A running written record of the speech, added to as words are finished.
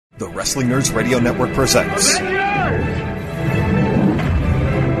The Wrestling Nerds Radio Network presents.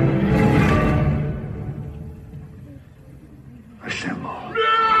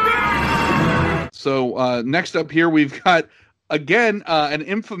 So next up here, we've got, again, an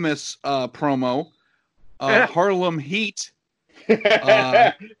infamous promo, Harlem Heat, with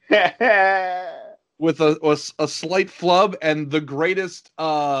a slight flub and the greatest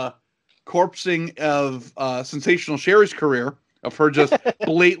corpsing of Sensational Sherry's career, of her just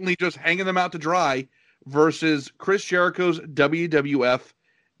blatantly just hanging them out to dry, versus Chris Jericho's WWF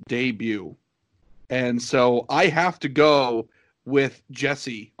debut. And so I have to go with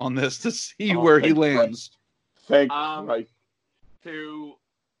Jesse on this to see where he lands. Thank you. To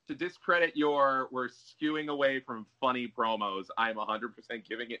discredit we're skewing away from funny promos, I'm 100%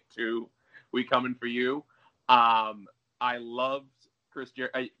 giving it to We Coming For You. I loved Chris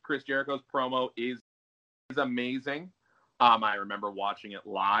Jericho's promo is amazing. I remember watching it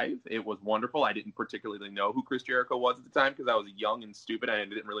live. It was wonderful. I didn't particularly know who Chris Jericho was at the time because I was young and stupid and I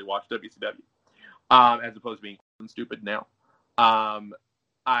didn't really watch WCW, as opposed to being stupid now. I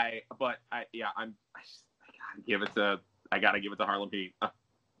gotta give it to Harlem Heat.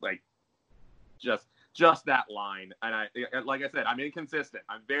 Just that line. And like I said, I'm inconsistent.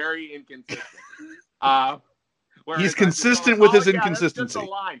 I'm very inconsistent. He's consistent with his inconsistency. That's just a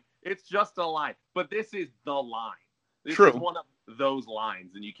line. It's just a line. But this is the line. This True. is one of those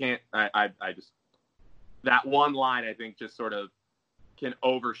lines, and you can't. I just that one line I think just sort of can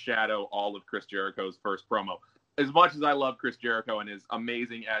overshadow all of Chris Jericho's first promo. As much as I love Chris Jericho and as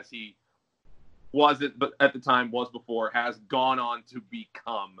amazing as he was at the time, was before, has gone on to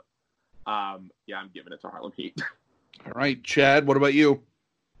become. I'm giving it to Harlem Heat. All right, Chad, what about you?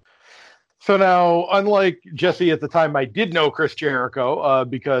 So now, unlike Jesse at the time, I did know Chris Jericho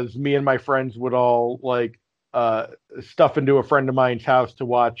because me and my friends would all stuff into a friend of mine's house to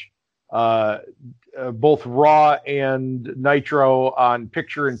watch both Raw and Nitro on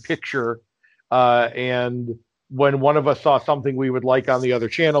picture-in-picture. And when one of us saw something we would like on the other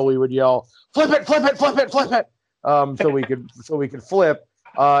channel, we would yell, "Flip it, flip it, flip it, flip it!" So we could flip.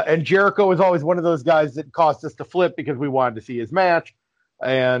 And Jericho was always one of those guys that caused us to flip because we wanted to see his match.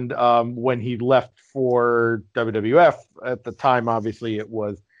 And when he left for WWF at the time, obviously it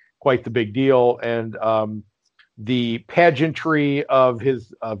was quite the big deal. And the pageantry of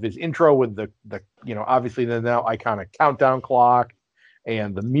his intro with the obviously the now iconic countdown clock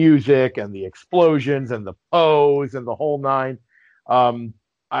and the music and the explosions and the pose and the whole nine,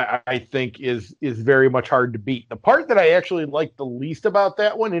 I think is very much hard to beat. The part that I actually like the least about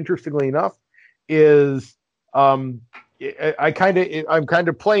that one, interestingly enough, is I'm kind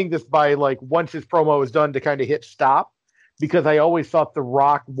of playing this by once his promo is done to kind of hit stop, because I always thought The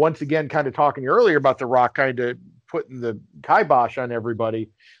Rock, once again, kind of talking earlier about The Rock kind of putting the kibosh on everybody,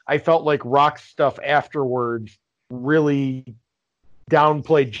 I felt like Rock's stuff afterwards really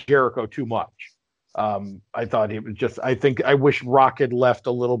downplayed Jericho too much. I thought it was just, I wish Rock had left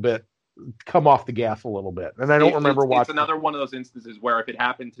a little bit, come off the gas a little bit. And I don't remember watching. It's another one of those instances where if it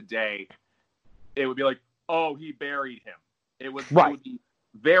happened today, it would be like, oh, he buried him. It would be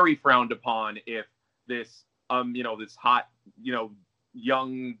very frowned upon if this, this hot,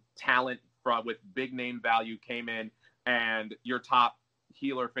 young talent with big name value came in and your top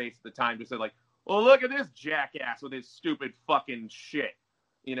healer face at the time just said like, well, look at this jackass with his stupid fucking shit,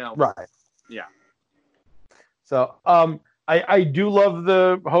 Right. Yeah. So, I do love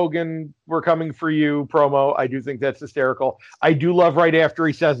the Hogan "We're Coming For You" promo. I do think that's hysterical. I do love right after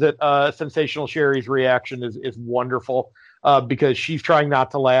he says it, Sensational Sherry's reaction is wonderful, because she's trying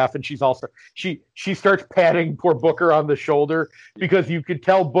not to laugh, and she's also she starts patting poor Booker on the shoulder, because you could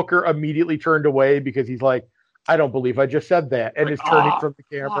tell Booker immediately turned away because he's like, I don't believe I just said that, and is turning from the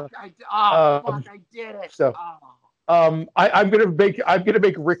camera. I did it. So. I'm gonna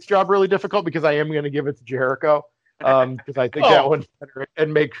make Rick's job really difficult, because I am gonna give it to Jericho, because I think that one's better,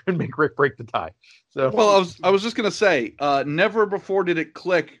 and make Rick break the tie. So, well, I was just gonna say, never before did it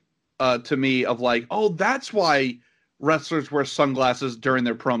click to me of like, oh, that's why wrestlers wear sunglasses during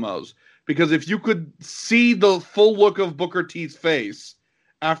their promos, because if you could see the full look of Booker T's face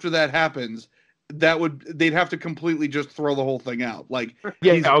after that happens, they'd have to completely just throw the whole thing out. Like,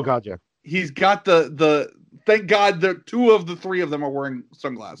 he's got the thank God that two of the three of them are wearing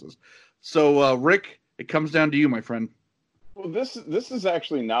sunglasses. So, Rick, it comes down to you, my friend. Well, this is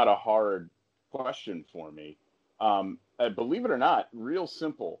actually not a hard question for me. Believe it or not, real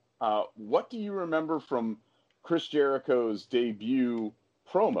simple. What do you remember from Chris Jericho's debut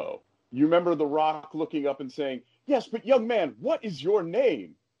promo? You remember The Rock looking up and saying, "Yes, but young man, what is your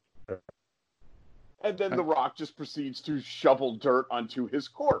name?" And then The Rock just proceeds to shovel dirt onto his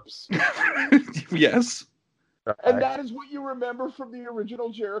corpse. Yes. And that is what you remember from the original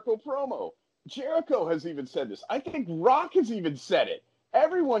Jericho promo. Jericho has even said this. I think Rock has even said it.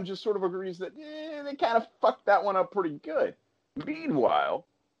 Everyone just sort of agrees that they kind of fucked that one up pretty good. Meanwhile,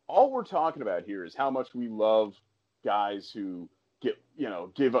 all we're talking about here is how much we love guys who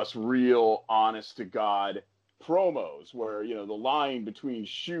give us real, honest to God promos where, the line between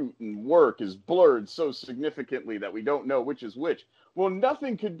shoot and work is blurred so significantly that we don't know which is which. Well,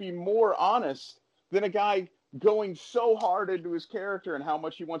 nothing could be more honest than a guy going so hard into his character and how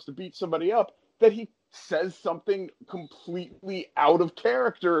much he wants to beat somebody up that he says something completely out of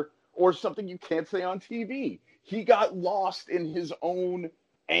character or something you can't say on TV. He got lost in his own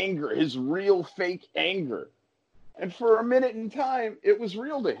anger, his real fake anger. And for a minute in time, it was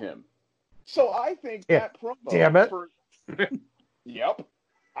real to him. So I think that promo... Damn it. Yep.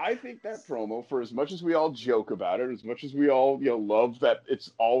 I think that promo, for as much as we all joke about it, as much as we all love that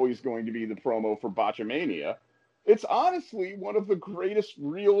it's always going to be the promo for Botchamania, it's honestly one of the greatest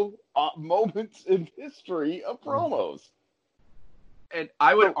real moments in history of promos. And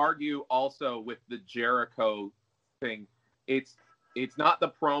I would argue also with the Jericho thing, it's not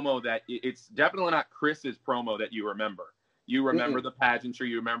the promo it's definitely not Chris's promo that you remember. You remember the pageantry,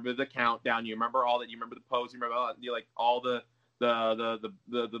 you remember the countdown, you remember all that, you remember the pose, you remember all the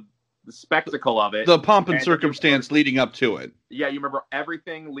spectacle of it. The pomp and circumstance leading up to it. Yeah, you remember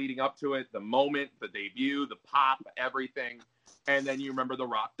everything leading up to it, the moment, the debut, the pop, everything. And then you remember The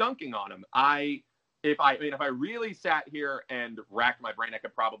Rock dunking on him. If I really sat here and racked my brain, I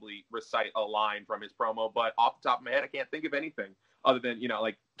could probably recite a line from his promo, but off the top of my head, I can't think of anything other than,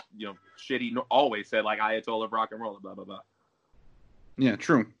 shit he always said, like Ayatollah of rock and roll, blah, blah, blah. Yeah,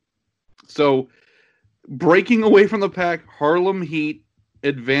 true. So, breaking away from the pack, Harlem Heat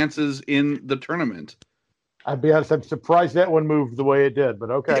advances in the tournament. I'll be honest, I'm surprised that one moved the way it did,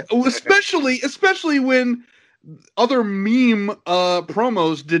 but okay. Yeah, especially when other meme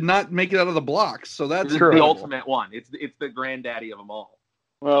promos did not make it out of the blocks. So that's the ultimate one. It's the granddaddy of them all.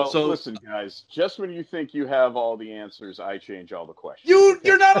 Well, so listen, guys. Just when you think you have all the answers, I change all the questions.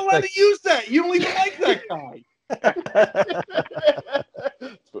 You're not allowed to use that. You don't even like that guy.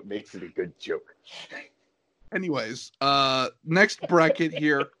 That's what makes it a good joke. Anyways, next bracket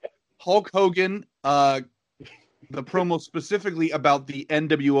here, Hulk Hogan. The promo specifically about the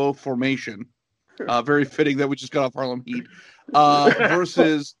NWO formation. Very fitting that we just got off Harlem Heat.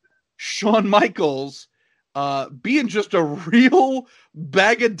 Versus Shawn Michaels being just a real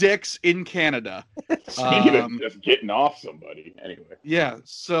bag of dicks in Canada. Just getting off somebody. Anyway. Yeah,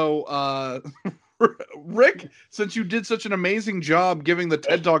 so Rick, since you did such an amazing job giving the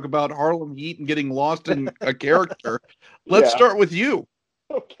TED Talk about Harlem Heat and getting lost in a character, let's start with you.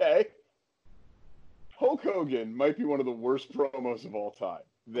 Okay. Hulk Hogan might be one of the worst promos of all time.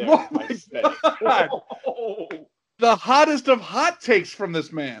 There, oh I said it. The hottest of hot takes from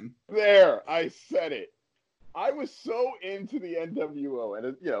this man. There, I said it. I was so into the NWO,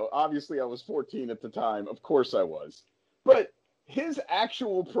 and obviously I was 14 at the time. Of course I was. But his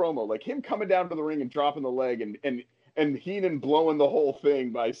actual promo, like him coming down to the ring and dropping the leg and Heenan blowing the whole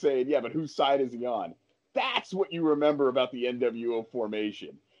thing by saying, yeah, but whose side is he on? That's what you remember about the NWO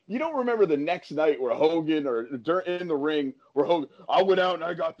formation. You don't remember the next night where Hogan or in the ring where Hogan, I went out and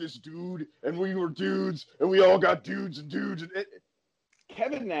I got this dude and we were dudes and we all got dudes and dudes.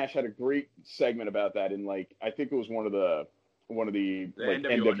 Kevin Nash had a great segment about that in I think it was one of the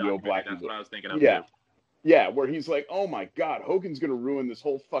NWO Black. That's what I was thinking of. Yeah. Yeah, where he's like, oh my God, Hogan's going to ruin this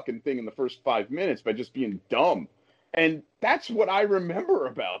whole fucking thing in the first 5 minutes by just being dumb. And that's what I remember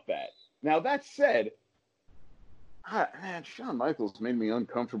about that. Now, that said, man, Shawn Michaels made me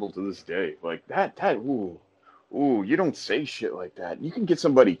uncomfortable to this day. Like, ooh, you don't say shit like that. You can get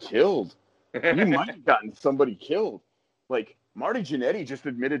somebody killed. You might have gotten somebody killed. Like, Marty Jannetty just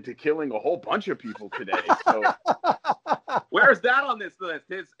admitted to killing a whole bunch of people today. So, where's that on this list?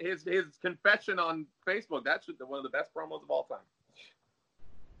 His confession on Facebook. That's one of the best promos of all time.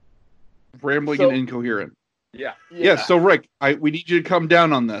 Rambling and incoherent. Yeah. So Rick, we need you to come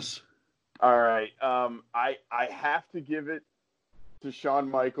down on this. All right. I have to give it to Shawn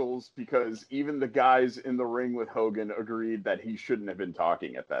Michaels because even the guys in the ring with Hogan agreed that he shouldn't have been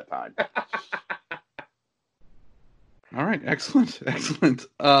talking at that time. All right. Excellent.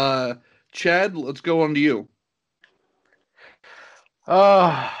 Chad, let's go on to you.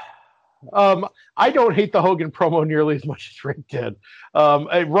 I don't hate the Hogan promo nearly as much as Rick did.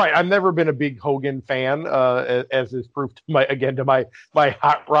 Right, I've never been a big Hogan fan, as is proof to my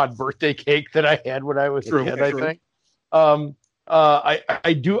hot rod birthday cake that I had when I was a kid. I think.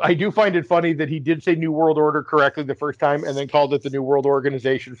 I do find it funny that he did say New World Order correctly the first time and then called it the New World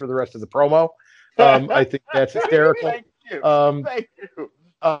Organization for the rest of the promo. I think that's hysterical. Thank you. Thank you.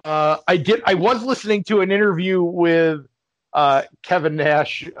 I was listening to an interview with Kevin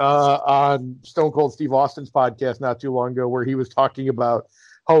Nash on Stone Cold Steve Austin's podcast not too long ago, where he was talking about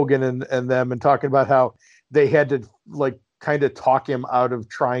Hogan and them, and talking about how they had to like kind of talk him out of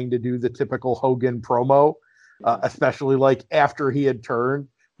trying to do the typical Hogan promo, especially like after he had turned.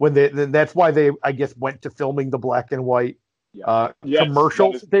 Then that's why they, I guess, went to filming the black and white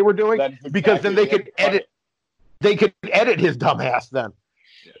commercials they were doing, because then they could edit. They could edit his dumbass then.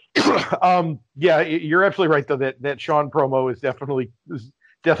 You're absolutely right though. That Sean promo is definitely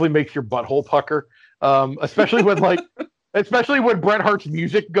makes your butthole pucker, especially when Bret Hart's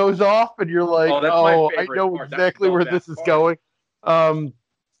music goes off and you're like, I know exactly where this is going.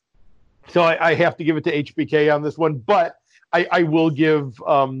 So I have to give it to HBK on this one, but I will give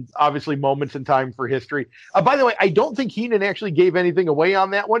obviously moments in time for history. By the way, I don't think Heenan actually gave anything away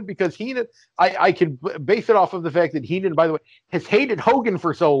on that one, because Heenan, I can base it off of the fact that Heenan, by the way, has hated Hogan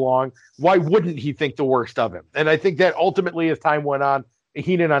for so long. Why wouldn't he think the worst of him? And I think that ultimately, as time went on,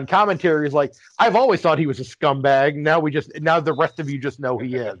 Heenan on commentary is like, I've always thought he was a scumbag. Now the rest of you just know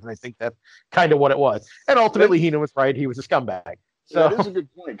he is. And I think that's kind of what it was. And ultimately, Heenan was right. He was a scumbag. So that is a good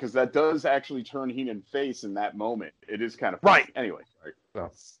point, because that does actually turn Heenan face in that moment. It is kind of funny. Right. Anyway,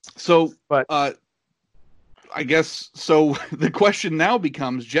 sorry. But I guess so. The question now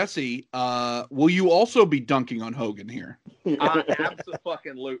becomes, Jesse, will you also be dunking on Hogan here?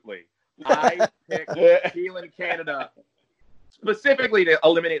 Absolutely. I picked Heel in Canada specifically to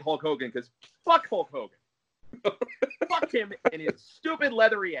eliminate Hulk Hogan, because fuck Hulk Hogan. Fuck him and his stupid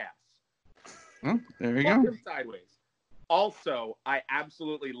leathery ass. Well, there you Fuck go. him sideways. Also, I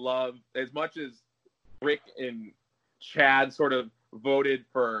absolutely love, as much as Rick and Chad sort of voted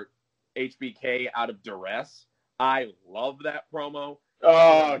for HBK out of duress, I love that promo.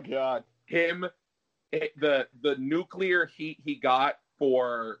 Oh, God. Him, the nuclear heat he got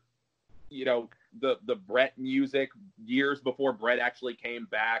for, the Bret music years before Bret actually came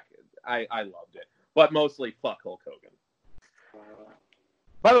back. I loved it. But mostly, fuck Hulk Hogan.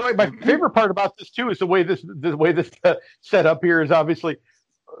 By the way, my favorite part about this too is the way this set up here is obviously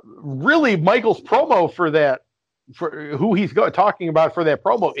really Michael's promo for who he's talking about for that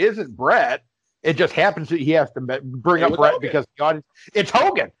promo isn't Bret. It just happens that he has to bring up Bret Hogan, because the audience, it's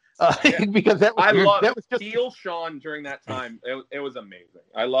Hogan. Because that was just heel Sean during that time. It was amazing.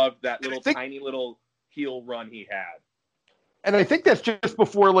 I loved that tiny little heel run he had. And I think that's just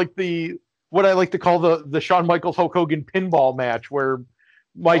before like what I like to call the Shawn Michaels Hulk Hogan pinball match, where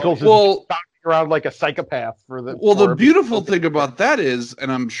Michaels is stalking around like a psychopath for the. Well, the beautiful thing about that is, and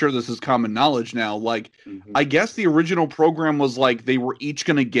I'm sure this is common knowledge now, like, I guess the original program was like they were each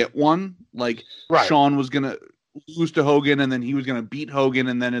going to get one. Like, Shawn was going to lose to Hogan, and then he was going to beat Hogan,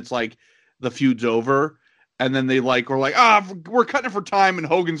 and then it's like the feud's over. And then they were like, we're cutting it for time, and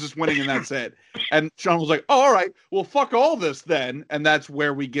Hogan's just winning, and that's it. And Shawn was like, all right, well, fuck all this then. And that's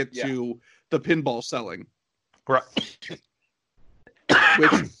where we get to the pinball selling. Right.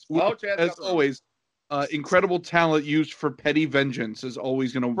 Which as always, incredible talent used for petty vengeance is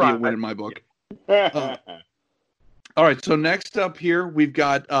always going to be a win in my book. All right, so next up here, we've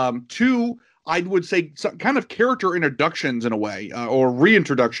got two, I would say, kind of character introductions in a way, or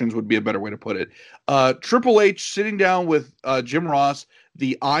reintroductions would be a better way to put it. Triple H sitting down with Jim Ross,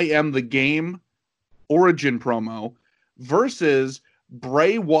 the I Am the Game origin promo, versus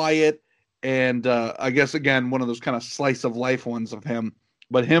Bray Wyatt, and I guess, again, one of those kind of slice of life ones of him,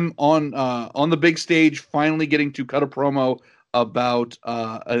 but him on the big stage finally getting to cut a promo about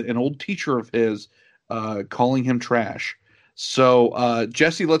an old teacher of his calling him trash. So,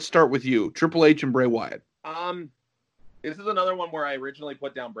 Jesse, let's start with you. Triple H and Bray Wyatt. This is another one where I originally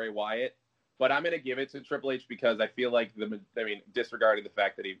put down Bray Wyatt, but I'm going to give it to Triple H because I feel like disregarding the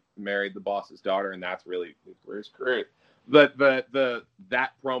fact that he married the boss's daughter, and that's really his career. That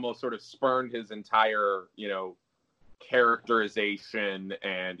promo sort of spurned his entire, characterization,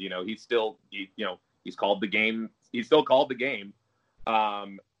 and he's still called the game. He's still called the game.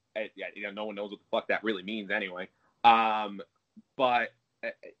 No one knows what the fuck that really means anyway. But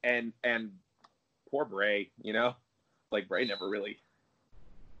poor Bray, like Bray never really.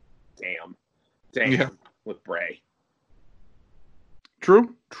 Damn, with Bray.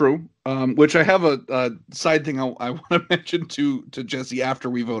 True. Which I have a side thing I want to mention to Jesse after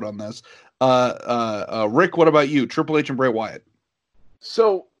we vote on this. Rick, what about you? Triple H and Bray Wyatt.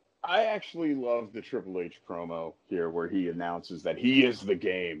 So I actually love the Triple H promo here where he announces that he is the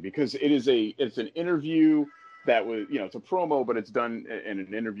game, because it's an interview that was, it's a promo, but it's done in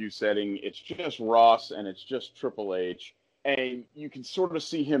an interview setting. It's just Ross and it's just Triple H. And you can sort of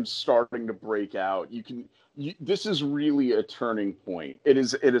see him starting to break out. This is really a turning point. It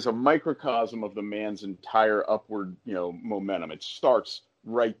is a microcosm of the man's entire upward, momentum. It starts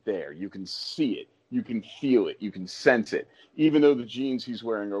right there. You can see it. You can feel it. You can sense it. Even though the jeans he's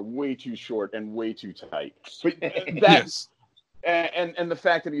wearing are way too short and way too tight. But that's and the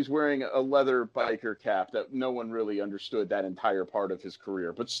fact that he's wearing a leather biker cap that no one really understood that entire part of his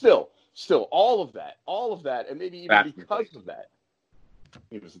career. But still all of that, and maybe even because of that,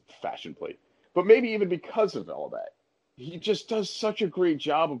 it was a fashion plate. But maybe even because of all that, he just does such a great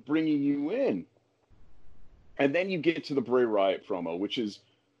job of bringing you in. And then you get to the Bray Wyatt promo, which is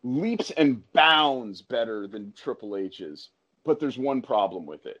leaps and bounds better than Triple H's. But there's one problem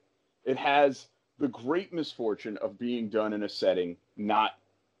with it. It has the great misfortune of being done in a setting, not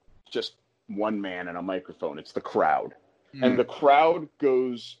just one man and a microphone. It's the crowd. And the crowd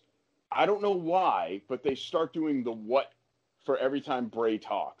goes, I don't know why, but they start doing the what for every time Bray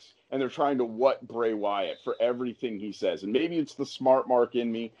talks. And they're trying to what Bray Wyatt for everything he says. And maybe it's the smart mark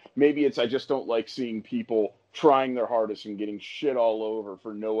in me. Maybe it's I just don't like seeing people trying their hardest and getting shit all over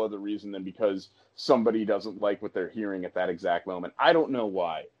for no other reason than because somebody doesn't like what they're hearing at that exact moment. I don't know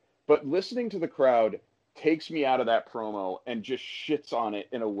why. But listening to the crowd takes me out of that promo and just shits on it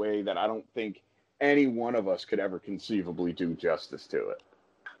in a way that I don't think any one of us could ever conceivably do justice to it.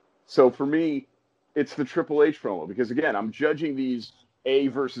 So for me, it's the Triple H promo because, again, I'm judging these A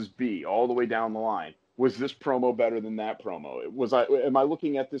versus B all the way down the line. Was this promo better than that promo? Am I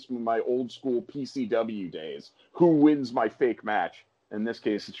looking at this from my old school PCW days? Who wins my fake match? In this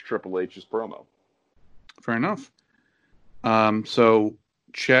case, it's Triple H's promo. Fair enough. So,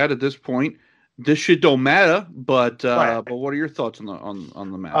 Chad, at this point, this shit don't matter. But what are your thoughts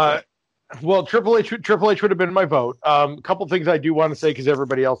on the match? Well, Triple H would have been my vote. A couple things I do want to say because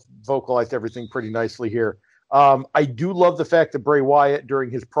everybody else vocalized everything pretty nicely here. I do love the fact that Bray Wyatt during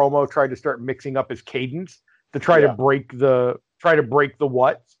his promo tried to start mixing up his cadence to try to break the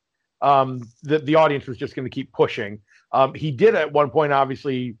what. The audience was just going to keep pushing. He did at one point,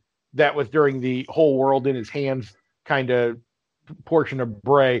 obviously, that was during the whole world in his hands kind of portion of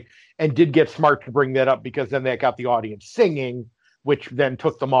Bray, and did get smart to bring that up because then that got the audience singing, which then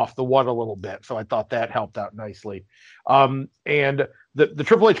took them off the what a little bit. So I thought that helped out nicely. And the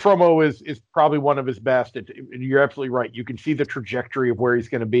Triple H promo is probably one of his best. You're absolutely right. You can see the trajectory of where he's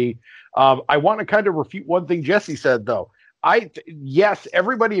going to be. I want to kind of refute one thing Jesse said, though. Yes,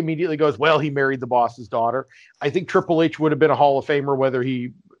 everybody immediately goes, well, he married the boss's daughter. I think Triple H would have been a Hall of Famer whether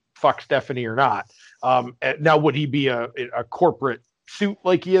he fucked Stephanie or not. Now, would he be a corporate suit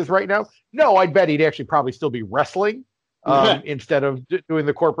like he is right now? No, I'd bet he'd actually probably still be wrestling. Instead of doing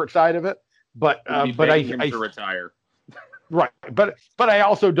the corporate side of it, but I to retire, right. But I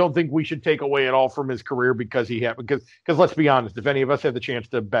also don't think we should take away at all from his career because let's be honest, if any of us had the chance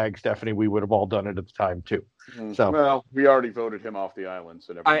to bag Stephanie, we would have all done it at the time too. So well, we already voted him off the island,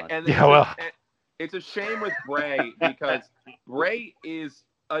 so never mind. It's a shame with Bray because Bray is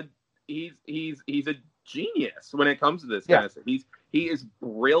he's a genius when it comes to this kind of stuff. He is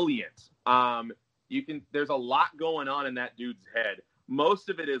brilliant. There's a lot going on in that dude's head. Most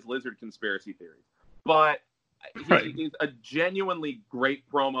of it is lizard conspiracy theories, but he's a genuinely great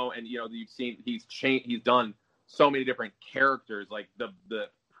promo. And you've seen he's done so many different characters, like the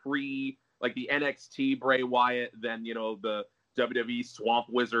NXT Bray Wyatt, then the WWE Swamp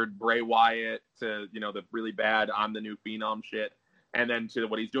Wizard Bray Wyatt, to the really bad I'm the new Phenom shit, and then to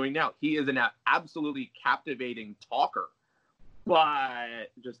what he's doing now. He is an absolutely captivating talker. But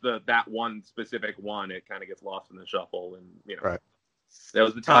just that one specific one, it kind of gets lost in the shuffle, and right. That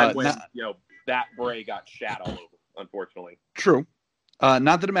was the time when that Bray got shat all over, unfortunately. True.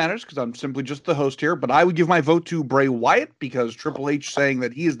 Not that it matters because I'm simply just the host here, but I would give my vote to Bray Wyatt because Triple H saying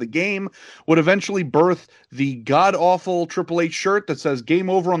that he is the game would eventually birth the god-awful Triple H shirt that says "Game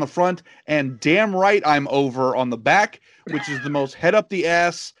Over" on the front and "Damn right I'm over" on the back, which is the most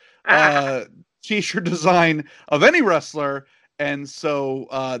head-up-the-ass t-shirt design of any wrestler. And so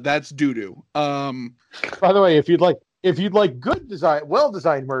that's doo-doo. By the way, if you'd like good design,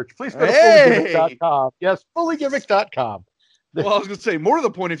 well-designed merch, please go to fullygimmick.com. Yes, fullygimmick.com. Well, I was going to say, more to the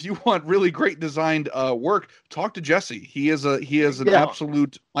point, if you want really great designed work, talk to Jesse. He is an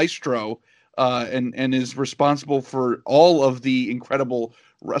absolute maestro and is responsible for all of the incredible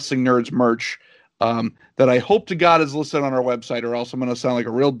Wrestling Nerds merch that I hope to God is listed on our website, or else I'm going to sound like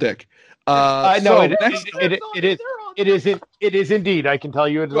a real dick. It is indeed. I can tell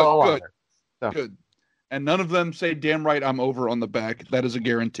you it is all on there. So. Good. And none of them say, damn right, I'm over on the back. That is a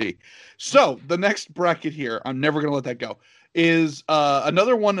guarantee. So the next bracket here, I'm never going to let that go, is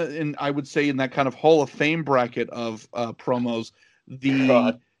another one I would say in that kind of Hall of Fame bracket of promos,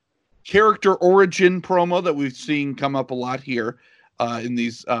 the character origin promo that we've seen come up a lot here in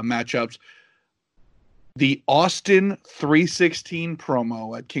these matchups. The Austin 316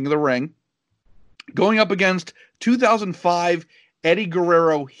 promo at King of the Ring, going up against 2005 Eddie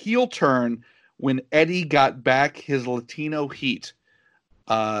Guerrero heel turn when Eddie got back his Latino heat.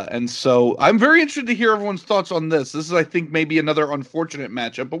 And so I'm very interested to hear everyone's thoughts on this. This is, I think, maybe another unfortunate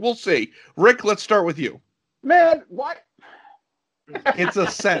matchup, but we'll see. Rick, let's start with you. Man, what? It's a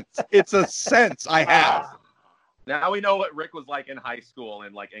sense. It's a sense I have. Now we know what Rick was like in high school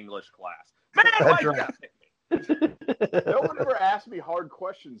in like English class. Man, That's why right. No one ever asked me hard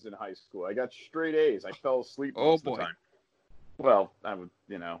questions in high school. I got straight A's. I fell asleep most of the time. Well, I'm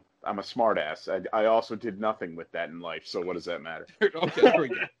a smart ass. I also did nothing with that in life, so what does that matter? Okay, there we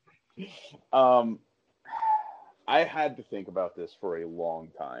go. I had to think about this for a long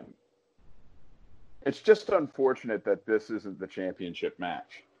time. It's just unfortunate that this isn't the championship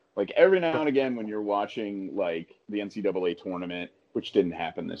match. Like, every now and again when you're watching, like, the NCAA tournament, which didn't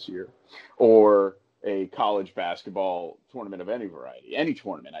happen this year, or a college basketball tournament of any variety, any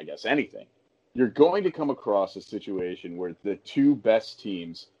tournament, I guess, anything, you're going to come across a situation where the two best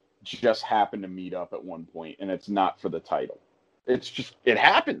teams just happen to meet up at one point, and it's not for the title. It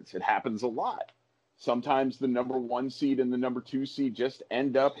happens. It happens a lot. Sometimes the number 1 seed and the number 2 seed just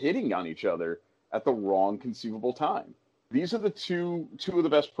end up hitting on each other at the wrong conceivable time. These are the two of the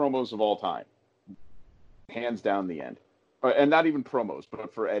best promos of all time. Hands down the end. And not even promos,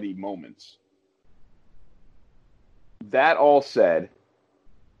 but for Eddie, moments. That all said,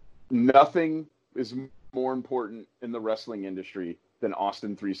 nothing is more important in the wrestling industry than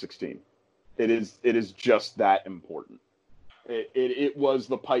Austin 316. It is just that important. It was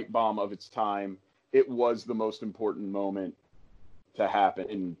the pipe bomb of its time. It was the most important moment to happen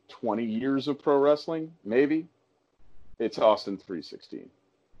in 20 years of pro wrestling, maybe. It's Austin 316.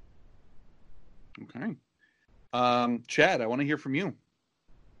 Okay. Chad, I want to hear from you.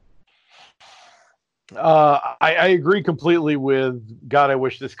 I agree completely with God. I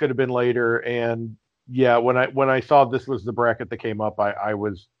wish this could have been later. And yeah, when I saw this was the bracket that came up, I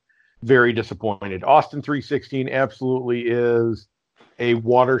was very disappointed. Austin 316 absolutely is a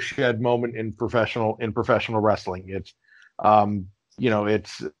watershed moment in professional wrestling. It's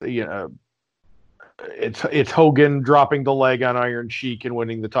Hogan dropping the leg on Iron Sheik and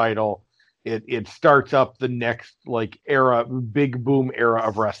winning the title. It starts up the next era, big boom era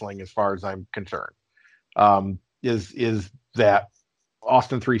of wrestling, as far as I'm concerned. Is that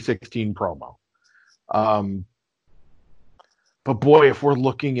Austin 316 promo? But boy, if we're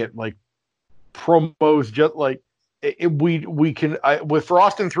looking at promos, just we can for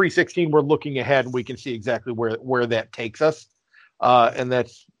Austin 316, we're looking ahead and we can see exactly where that takes us, and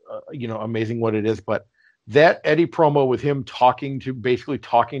that's amazing what it is. But that Eddie promo with him talking to Rey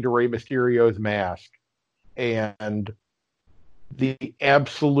Mysterio's mask and the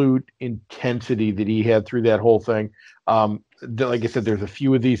absolute intensity that he had through that whole thing. Like I said, there's a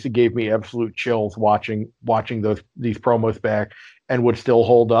few of these that gave me absolute chills watching these promos back and would still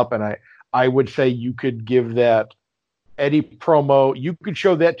hold up. And I would say you could give that Eddie promo, you could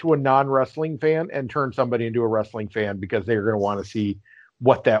show that to a non-wrestling fan and turn somebody into a wrestling fan because they're going to want to see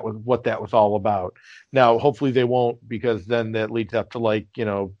what that was all about. Now, hopefully they won't, because then that leads up to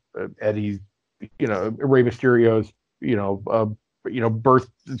Eddie's, Rey Mysterio's, birth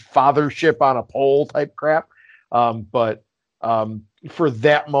fathership on a pole type crap. But for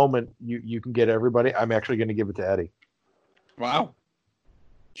that moment, you can get everybody. I'm actually going to give it to Eddie. Wow.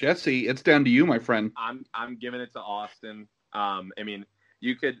 Jesse, it's down to you, my friend. I'm giving it to Austin. I mean,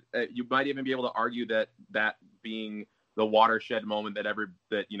 you might even be able to argue that being the watershed moment that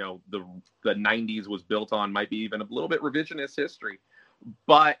the 90s was built on might be even a little bit revisionist history,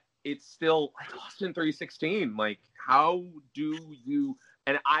 but it's still Austin 316. How do you?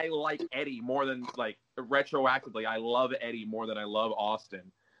 And I like Eddie more than retroactively. I love Eddie more than I love Austin.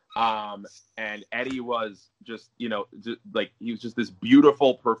 And Eddie was just he was just this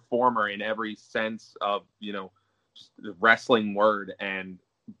beautiful performer in every sense of just the wrestling word.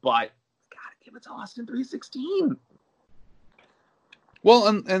 But gotta give it to Austin 316. Well,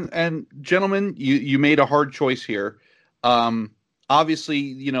 and gentlemen, you made a hard choice here.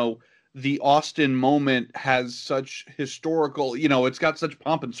 Obviously, the Austin moment has such historical, it's got such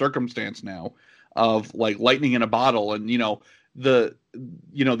pomp and circumstance now of lightning in a bottle. And, the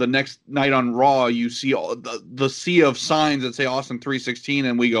next night on Raw, you see all the sea of signs that say Austin 316,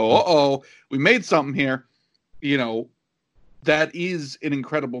 and we go, uh-oh, we made something here. That is an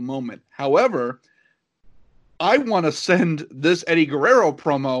incredible moment. However, I want to send this Eddie Guerrero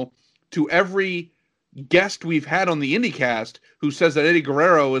promo to every guest we've had on the IndyCast who says that Eddie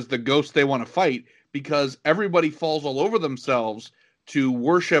Guerrero is the ghost they want to fight, because everybody falls all over themselves to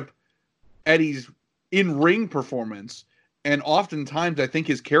worship Eddie's in-ring performance. And oftentimes I think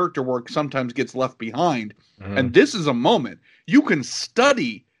his character work sometimes gets left behind. Mm-hmm. And this is a moment you can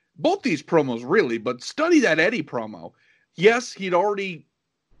study both these promos, really, but study that Eddie promo. Yes, he'd already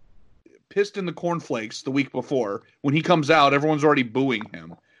pissed in the cornflakes the week before. When he comes out, everyone's already booing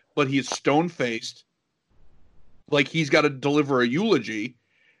him, but he is stone-faced, like he's got to deliver a eulogy,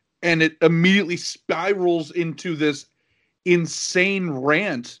 and it immediately spirals into this insane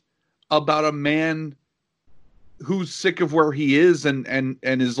rant about a man who's sick of where he is and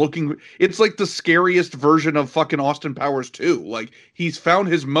is looking. It's like the scariest version of fucking Austin Powers 2. Like, he's found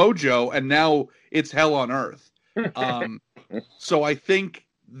his mojo and now it's hell on earth. So I think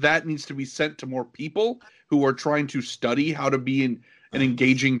that needs to be sent to more people who are trying to study how to be an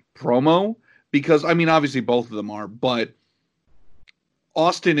engaging promo, because I mean, obviously both of them are, but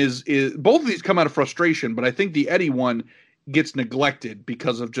Austin is both of these come out of frustration, but I think the Eddie one gets neglected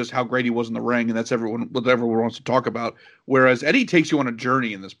because of just how great he was in the ring, and that's what everyone wants to talk about. Whereas Eddie takes you on a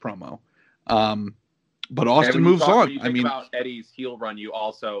journey in this promo, but Austin moves on. When you think about Eddie's heel run, you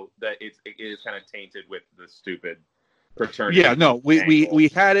also that it is kind of tainted with the stupid fraternity. Yeah, no, we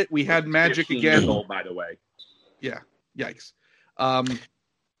had it. We had magic again. Old, by the way. Yeah, yikes.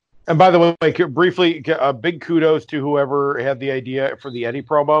 And by the way, briefly, big kudos to whoever had the idea for the Eddie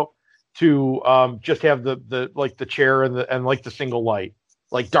promo to just have the chair and like the single light,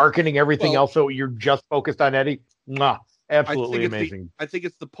 like darkening everything else so you're just focused on Eddie. Mwah, absolutely amazing. I think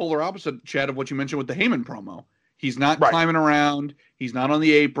it's the polar opposite, Chad, of what you mentioned with the Heyman promo. He's not climbing around. He's not on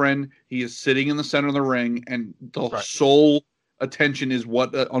the apron. He is sitting in the center of the ring, and the sole attention is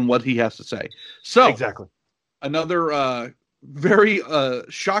on what he has to say. So exactly, another very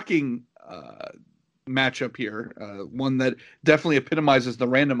shocking matchup here. One that definitely epitomizes the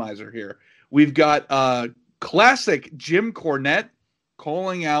randomizer here. We've got classic Jim Cornette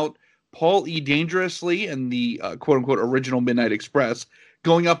calling out Paul E. Dangerously and the quote-unquote original Midnight Express,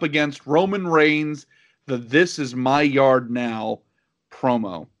 going up against Roman Reigns, the "This Is My Yard Now"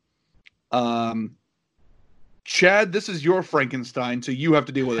 promo. Chad, this is your Frankenstein, so you have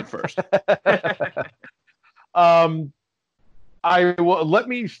to deal with it first. I will let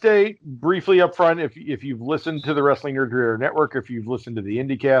me state briefly up front, if you've listened to the Wrestling Nerd Radio Network, if you've listened to the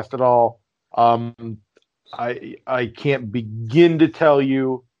IndyCast at all, I can't begin to tell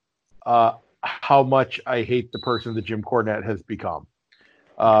you how much I hate the person that Jim Cornette has become.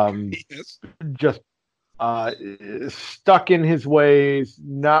 Just stuck in his ways,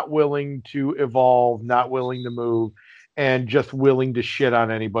 not willing to evolve, not willing to move, and just willing to shit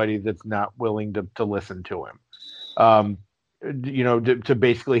on anybody that's not willing to listen to him. To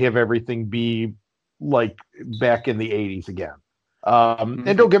basically have everything be like back in the 80s again.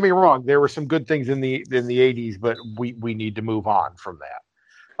 And don't get me wrong, there were some good things in the 80s, but we need to move on from that.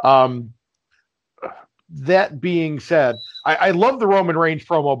 That being said, I love the Roman Reigns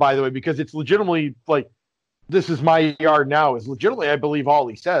promo, by the way, because it's legitimately like, "This is my yard now" is legitimately, I believe, all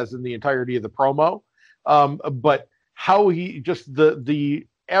he says in the entirety of the promo. But how he just the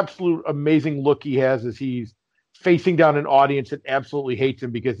absolute amazing look he has as he's facing down an audience that absolutely hates him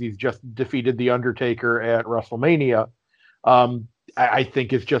because he's just defeated The Undertaker at WrestleMania, I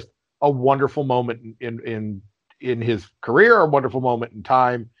think is just a wonderful moment in his career, a wonderful moment in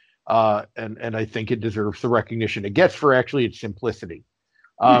time, and I think it deserves the recognition it gets for actually its simplicity.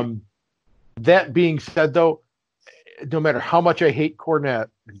 That being said, though, no matter how much I hate Cornette,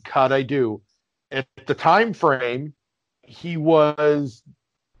 God, I do, at the time frame, he was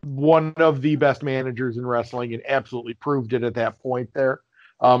one of the best managers in wrestling and absolutely proved it at that point there.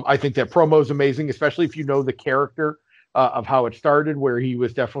 I think that promo is amazing, especially if you know the character of how it started, where he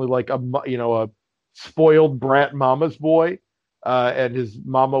was definitely like a spoiled brat mama's boy, and his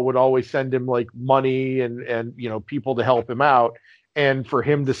mama would always send him like money and people to help him out. And for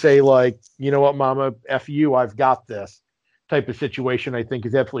him to say, like, "You know what, mama, F you, I've got this" type of situation, I think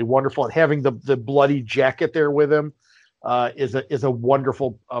is absolutely wonderful. And having the bloody jacket there with him is a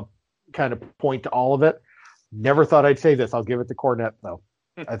wonderful kind of point to all of it. Never thought I'd say this. I'll give it to Cornette, though.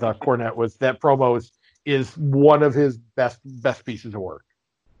 I thought Cornette that promo is one of his best pieces of work.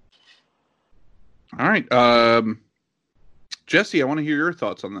 All right. Jesse, I want to hear your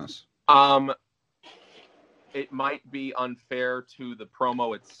thoughts on this. it might be unfair to the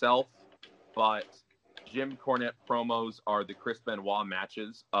promo itself, but Jim Cornette promos are the Chris Benoit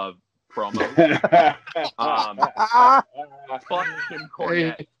matches of promos. Fuck Jim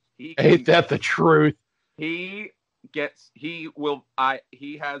Cornette. Ain't that the truth? He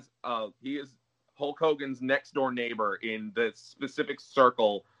is Hulk Hogan's next door neighbor in the specific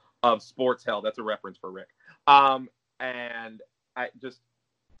circle of sports hell. That's a reference for Rick. And I just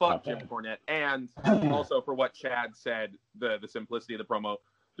fuck Jim Cornette. And also for what Chad said, the simplicity of the promo,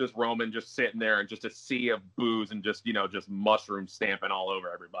 just Roman just sitting there and just a sea of booze and just, just mushroom stamping all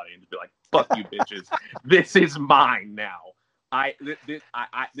over everybody and just be like, fuck you bitches. This is mine now.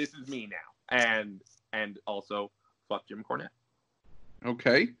 This is me now. And also fuck Jim Cornette.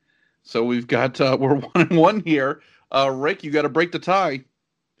 Okay. So we've got, we're 1-1 here. Rick, you got to break the tie.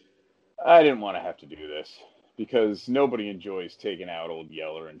 I didn't want to have to do this because nobody enjoys taking out old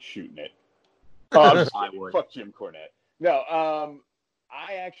Yeller and shooting it. I would. Fuck Jim Cornette. No,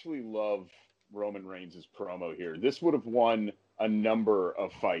 I actually love Roman Reigns' promo here. This would have won a number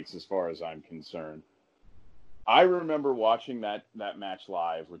of fights as far as I'm concerned. I remember watching that match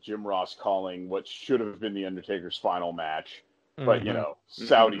live with Jim Ross calling what should have been The Undertaker's final match. But,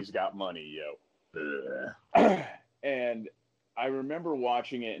 Saudis got money, yo. And I remember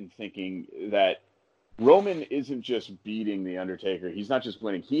watching it and thinking that Roman isn't just beating The Undertaker. He's not just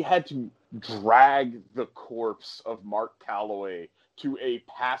winning. He had to drag the corpse of Mark Calloway to a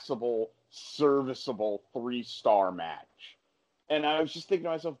passable, serviceable 3-star match. And I was just thinking to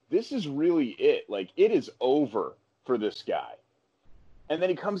myself, this is really it. Like, it is over for this guy. And then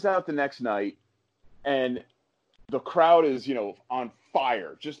he comes out the next night, and the crowd is, on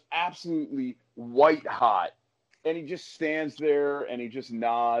fire, just absolutely white hot. And he just stands there, and he just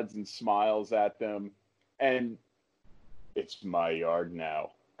nods and smiles at them. And it's my yard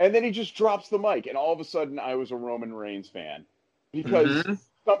now. And then he just drops the mic, and all of a sudden I was a Roman Reigns fan. Because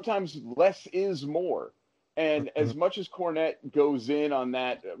sometimes less is more. And as much as Cornette goes in on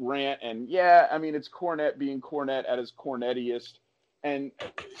that rant, and it's Cornette being Cornette at his cornettiest. And,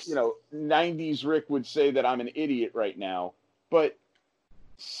 90s Rick would say that I'm an idiot right now. But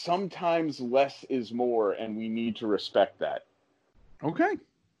sometimes less is more, and we need to respect that. Okay.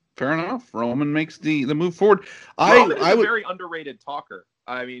 Fair enough. Roman makes the move forward. Roman is a very underrated talker.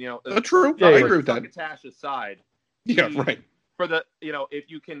 I mean, true. I agree with that. Succotash aside. Right. For the, if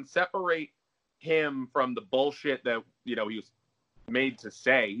you can separate him from the bullshit that, he was made to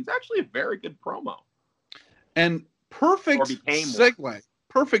say, he's actually a very good promo. And perfect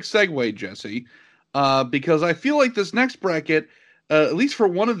segue, Jesse, because I feel like this next bracket, at least for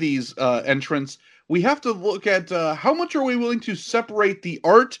one of these entrants, we have to look at how much are we willing to separate the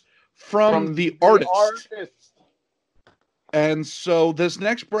art from the artist. And so this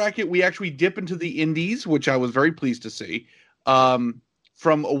next bracket, we actually dip into the indies, which I was very pleased to see.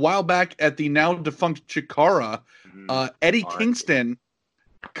 From a while back at the now defunct Chikara, Eddie Kingston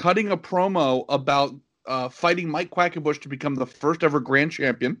cutting a promo about fighting Mike Quackenbush to become the first ever grand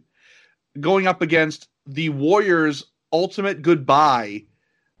champion, going up against the Warriors' ultimate goodbye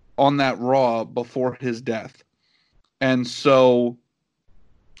on that Raw before his death. And so,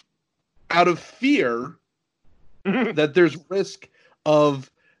 out of fear that there's risk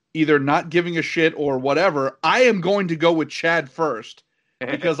of either not giving a shit or whatever, I am going to go with Chad first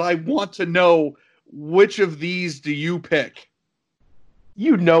because I want to know which of these do you pick.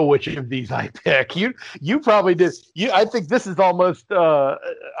 You know which of these I pick. You probably did. I think this is almost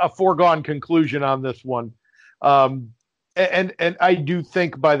a foregone conclusion on this one. And I do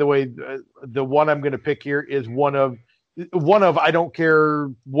think, by the way, the one I'm going to pick here is one of I don't care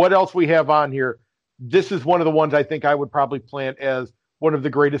what else we have on here. This is one of the ones I think I would probably plant as one of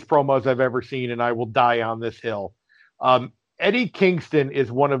the greatest promos I've ever seen, and I will die on this hill. Eddie Kingston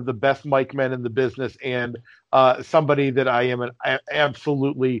is one of the best mic men in the business, and somebody that I am an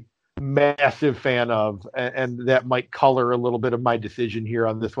absolutely massive fan of, and that might color a little bit of my decision here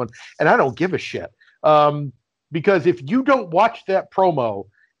on this one. And I don't give a shit. Because if you don't watch that promo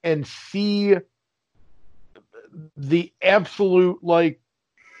and see the absolute,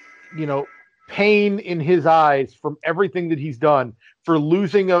 pain in his eyes from everything that he's done for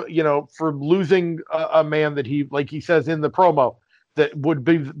losing a man that he, like he says in the promo, that would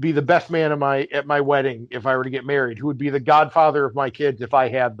be the best man at my wedding if I were to get married, who would be the godfather of my kids if I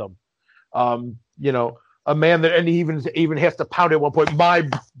had them. A man that, and he even has to pound at one point, my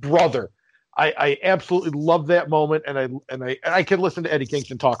brother. I absolutely love that moment, and I can listen to Eddie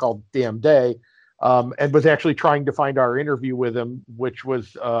Kingston talk all damn day. and was actually trying to find our interview with him, which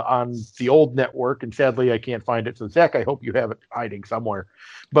was on the old network, and sadly I can't find it. So Zach, I hope you have it hiding somewhere.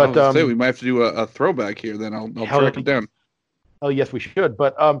 But we might have to do a throwback here. Then I'll track it down. Oh yes, we should.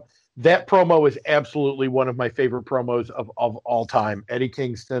 But that promo is absolutely one of my favorite promos of all time. Eddie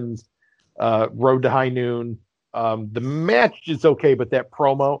Kingston's Road to High Noon. The match is okay, but that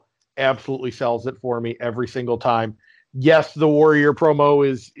promo absolutely sells it for me every single time. Yes, the Warrior promo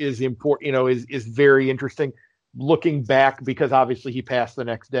is important, is very interesting looking back, because obviously he passed the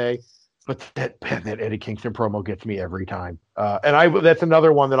next day, but that Eddie Kingston promo gets me every time. And that's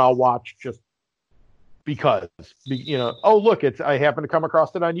another one that I'll watch just because, oh, look, I happen to come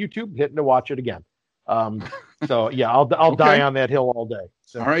across it on YouTube, hitting to watch it again. So yeah, I'll Okay. die on that hill all day.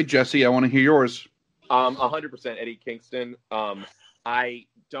 So. All right, Jesse, I want to hear yours. 100% Eddie Kingston.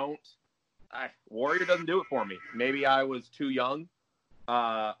 Warrior doesn't do it for me. Maybe I was too young,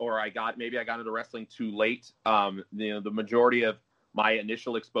 or I got into wrestling too late. The majority of my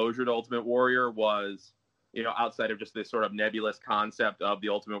initial exposure to Ultimate Warrior was, outside of just this sort of nebulous concept of the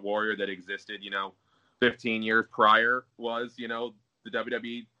Ultimate Warrior that existed, 15 years prior, was, the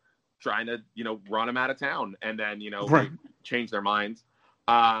WWE trying to, run him out of town, and then, Right. change their minds.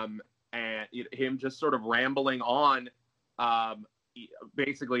 And him just sort of rambling on,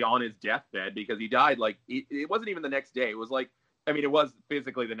 basically on his deathbed, because he died it wasn't even the next day. It was it was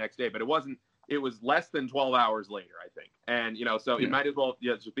physically the next day, but it was less than 12 hours later, I think. And, so it might as well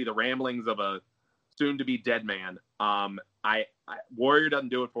just be the ramblings of a soon to be dead man. Warrior doesn't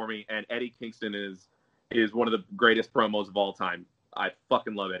do it for me. And Eddie Kingston is one of the greatest promos of all time. I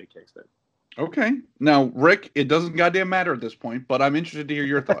fucking love Eddie Kingston. Okay. Now, Rick, it doesn't goddamn matter at this point, but I'm interested to hear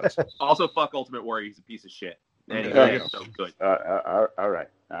your thoughts. Also, fuck Ultimate Warrior. He's a piece of shit. And he's so good. All right.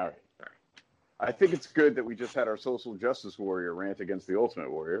 I think it's good that we just had our social justice warrior rant against the Ultimate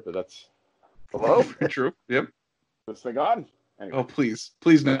Warrior, but that's... Hello? True. Yep. This thing on? Anyway. Oh, please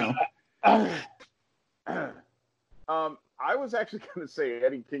now. I was actually going to say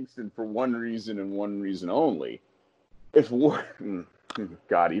Eddie Kingston for one reason and one reason only.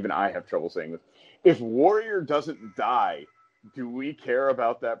 God, even I have trouble saying this. If Warrior doesn't die, do we care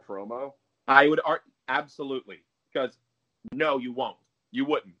about that promo? I would absolutely, because no, you won't. You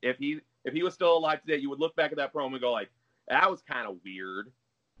wouldn't. If he was still alive today, you would look back at that promo and go that was kind of weird.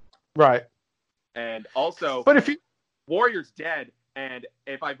 Right. And also, but if Warrior's dead, and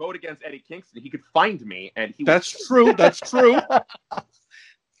if I vote against Eddie Kingston, he could find me, and That's true. That's true.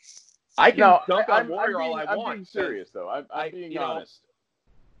 I can dunk on Warrior all I want. I'm being serious, though. I'm being honest.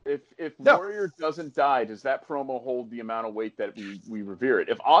 If No. Warrior doesn't die, does that promo hold the amount of weight that we revere it?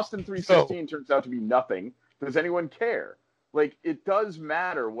 If Austin 316 turns out to be nothing, does anyone care? It does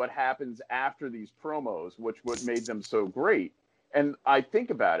matter what happens after these promos, what made them so great. And I think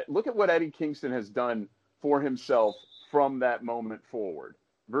about it. Look at what Eddie Kingston has done for himself from that moment forward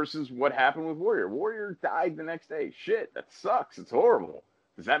versus what happened with Warrior. Warrior died the next day. Shit, that sucks. It's horrible.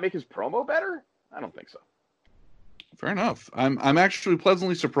 Does that make his promo better? I don't think so. Fair enough. I'm actually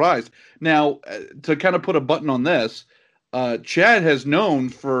pleasantly surprised. Now, to kind of put a button on this, Chad has known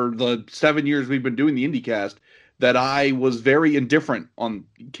for the 7 years we've been doing the IndyCast that I was very indifferent on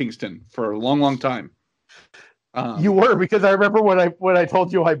Kingston for a long, long time. You were, because I remember when I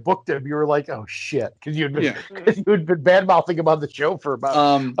told you I booked him, you were like, "Oh shit," because you had been bad mouthing about the show for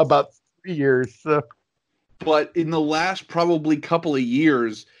about 3 years. So. But in the last probably couple of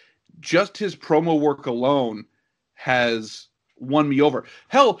years, just his promo work alone has won me over.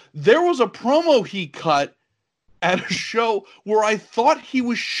 Hell, there was a promo he cut at a show where I thought he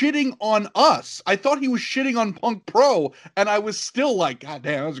was shitting on us. I thought he was shitting on Punk Pro, and I was still like, God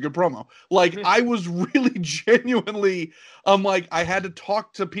damn, that was a good promo. I was really genuinely, I had to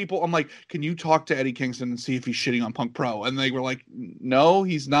talk to people. I'm like, can you talk to Eddie Kingston and see if he's shitting on Punk Pro? And they were like, no,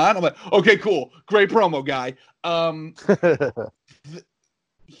 he's not. I'm like, okay, cool. Great promo, guy.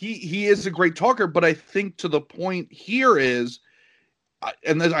 He is a great talker, but I think to the point here is,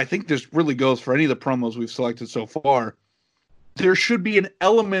 and I think this really goes for any of the promos we've selected so far, there should be an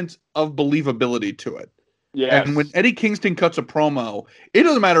element of believability to it. Yes. And when Eddie Kingston cuts a promo, it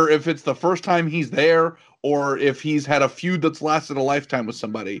doesn't matter if it's the first time he's there or if he's had a feud that's lasted a lifetime with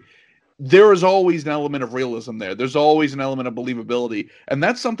somebody. There is always an element of realism there. There's always an element of believability. And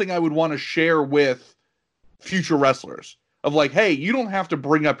that's something I would want to share with future wrestlers. Of hey, you don't have to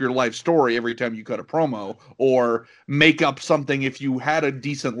bring up your life story every time you cut a promo or make up something if you had a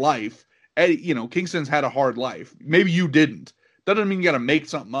decent life. Eddie, Kingston's had a hard life. Maybe you didn't. That doesn't mean you got to make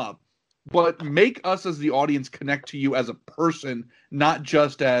something up. But make us as the audience connect to you as a person, not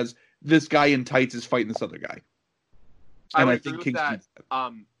just as this guy in tights is fighting this other guy. I And would I think agree with Kingston.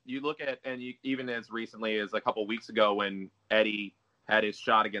 that. you look at, and even as recently as a couple weeks ago when Eddie had his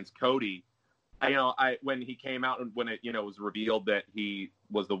shot against Cody, when he came out and when it, was revealed that he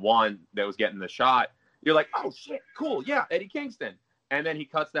was the one that was getting the shot, you're like, oh shit, cool, yeah, Eddie Kingston. And then he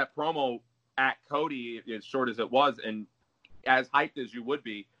cuts that promo at Cody, as short as it was, and as hyped as you would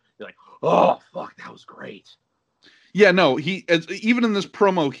be, you're like, oh fuck, that was great. Yeah, no, even in this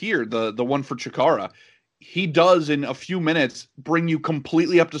promo here, the one for Chikara, he does in a few minutes bring you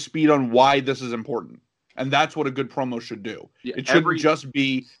completely up to speed on why this is important. And that's what a good promo should do. Yeah, it shouldn't just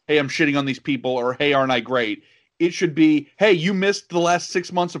be, hey, I'm shitting on these people, or hey, aren't I great? It should be, hey, you missed the last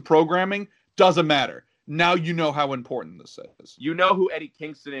 6 months of programming. Doesn't matter. Now you know how important this is. You know who Eddie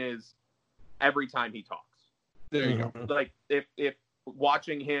Kingston is every time he talks. There you go. Like, if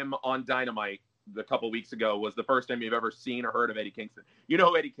watching him on Dynamite a couple weeks ago was the first time you've ever seen or heard of Eddie Kingston, you know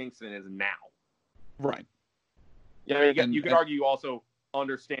who Eddie Kingston is now. Right. Yeah, you could argue you also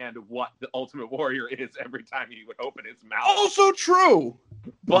understand what the Ultimate Warrior is every time he would open his mouth. Also true.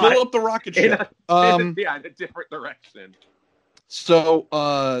 But blow up the rocket ship. in a different direction. So,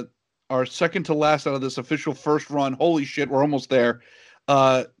 our second to last out of this official first run. Holy shit, we're almost there.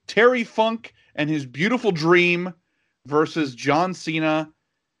 Terry Funk and his beautiful dream versus John Cena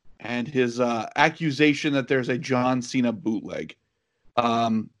and his accusation that there's a John Cena bootleg.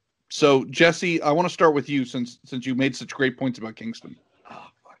 So, Jesse, I want to start with you since you made such great points about Kingston.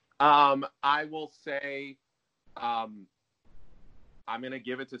 I will say I'm going to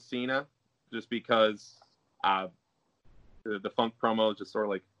give it to Cena just because the Funk promo is just sort of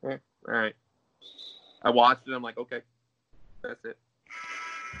like, all right. I watched it. I'm like, okay, that's it.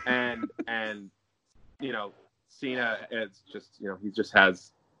 And Cena is just,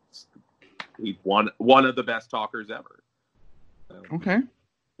 he's one of the best talkers ever. So, okay.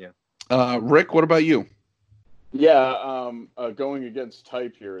 Yeah. Rick, what about you? Yeah, going against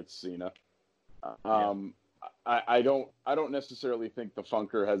type here, it's Cena. I don't necessarily think the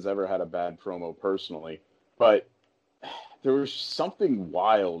Funker has ever had a bad promo personally, but there was something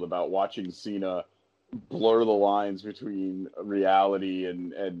wild about watching Cena blur the lines between reality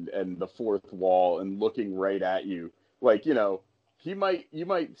and the fourth wall and looking right at you. Like, you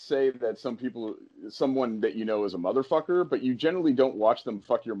might say that someone that is a motherfucker, but you generally don't watch them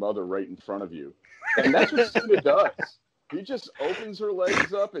fuck your mother right in front of you. And that's what Cena does. He just opens her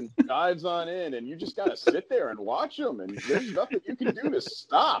legs up and dives on in, and you just got to sit there and watch him, and there's nothing you can do to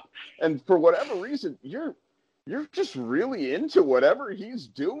stop. And for whatever reason, you're just really into whatever he's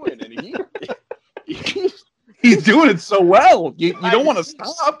doing, and he's doing it so well. You don't want to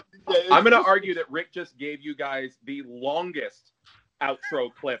stop. I'm going to argue that Rick just gave you guys the longest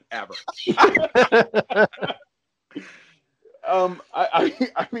outro clip ever.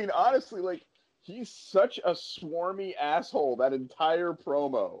 I mean, honestly, like, he's such a swarmy asshole that entire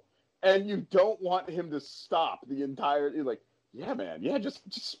promo, and you don't want him to stop the entire. You're like, yeah, man, yeah, just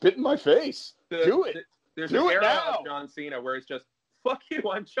spit in my face, do it. There's an era of John Cena where it's just, fuck you,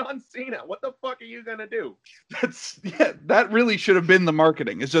 I'm John Cena. What the fuck are you gonna do? That really should have been the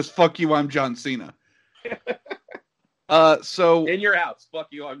marketing. It's just, fuck you, I'm John Cena. So in your house, fuck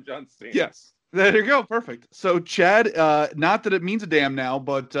you, I'm John Cena. Yes, there you go, perfect. So Chad, not that it means a damn now,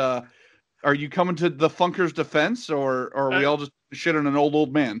 but are you coming to the Funker's defense, or are we all just shitting an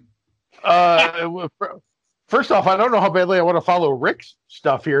old man? First off, I don't know how badly I want to follow Rick's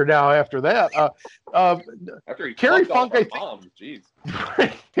stuff here now. After that, after he Terry Funk, I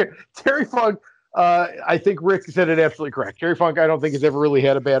think. Terry Funk, I think Rick said it absolutely correct. Terry Funk, I don't think has ever really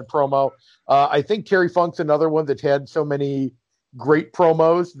had a bad promo. I think Terry Funk's another one that's had so many great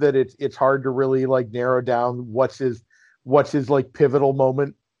promos that it's hard to really like narrow down what's his like pivotal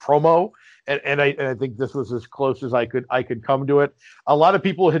moment promo. And I think this was as close as I could come to it. A lot of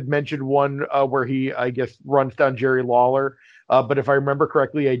people had mentioned one where he, I guess, runs down Jerry Lawler. But if I remember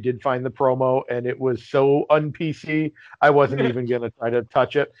correctly, I did find the promo, and it was so un-PC, I wasn't even going to try to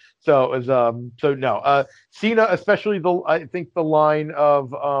touch it. So it was no. Cena, especially I think the line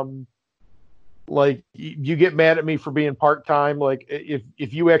of like, you get mad at me for being part-time. Like,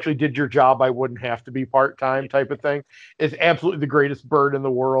 if you actually did your job, I wouldn't have to be part-time type of thing. It's absolutely the greatest bird in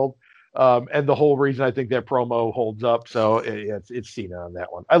the world. And the whole reason I think that promo holds up. So it's Cena on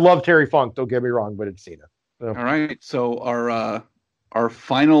that one. I love Terry Funk, don't get me wrong, but it's Cena. So. All right. So our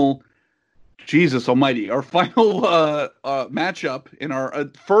final, Jesus Almighty, our final matchup in our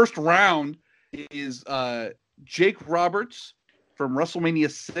first round is Jake Roberts from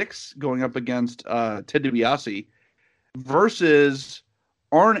WrestleMania 6 going up against Ted DiBiase versus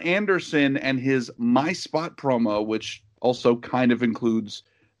Arn Anderson and his My Spot promo, which also kind of includes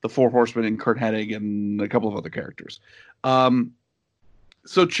the Four Horsemen and Kurt Hennig and a couple of other characters.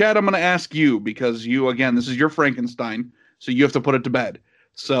 So, Chad, I'm going to ask you because you, again, this is your Frankenstein, so you have to put it to bed.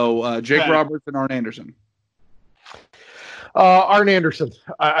 So, Jake Okay. Roberts and Arn Anderson. Arn Anderson.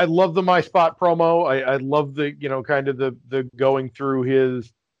 I love the My Spot promo. I love the, kind of the going through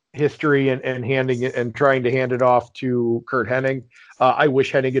his history and handing it and trying to hand it off to Kurt Hennig. I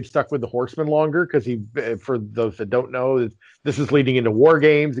wish Hennig had stuck with the Horsemen longer because for those that don't know, this is leading into War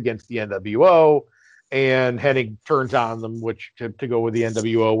Games against the NWO, and Hennig turns on them, which to go with the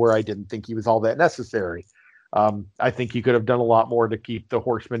NWO, where I didn't think he was all that necessary. I think he could have done a lot more to keep the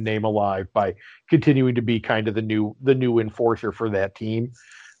Horseman name alive by continuing to be kind of the new enforcer for that team.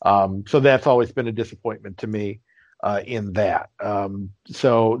 So that's always been a disappointment to me in that.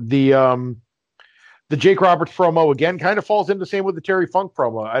 So the Jake Roberts promo again kind of falls in the same with the Terry Funk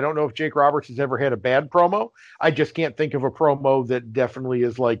promo. I don't know if Jake Roberts has ever had a bad promo. I just can't think of a promo that definitely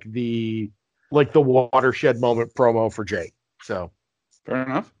is like the watershed moment promo for Jake. So fair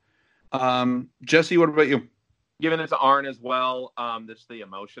enough. Jesse, what about you? Giving it to Arn as well. Just the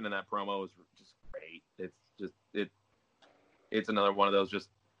emotion in that promo is just great. It's another one of those just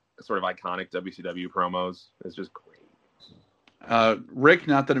sort of iconic WCW promos. It's just great. Rick,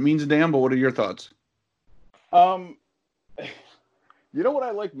 not that it means a damn, but what are your thoughts? You know what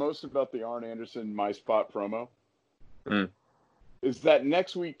I like most about the Arn Anderson My Spot promo? Is that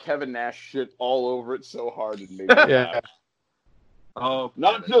next week Kevin Nash shit all over it so hard it made me laugh. Oh,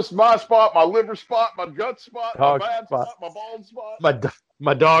 Not just my spot, my liver spot, my gut spot, Dog my bad spot. spot, my bald spot.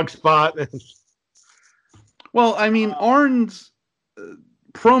 my dog spot. Well, I mean, Arn's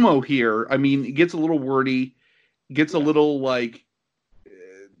promo here, I mean, it gets a little wordy, gets a little like,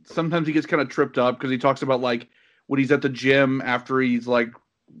 sometimes he gets kind of tripped up because he talks about like when he's at the gym after he's like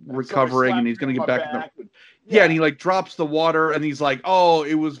recovering and he's going to get back in the... Yeah, and he like drops the water and he's like, "Oh,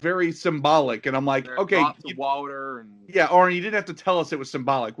 it was very symbolic." And I'm like, "Okay, lots of water and yeah, Arn, you didn't have to tell us it was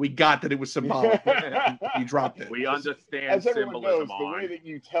symbolic. We got that it was symbolic. You dropped it. We understand As everyone symbolism. knows, the way that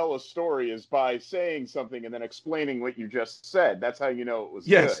you tell a story is by saying something and then explaining what you just said. That's how you know it was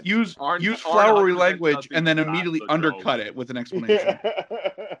Yes, good. use Arn flowery 100% language does and then think immediately that's the undercut joke. it with an explanation.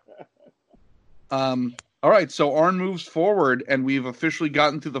 All right, so Arn moves forward, and we've officially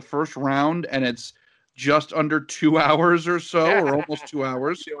gotten through the first round, and it's just under 2 hours or so, or almost 2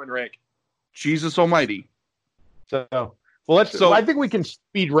 hours. Doing Rick. Jesus Almighty. So, well, I think we can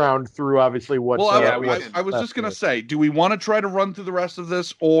speed round through obviously what. Well, what's I was just gonna say, do we want to try to run through the rest of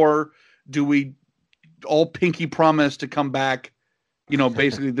this, or do we all pinky promise to come back?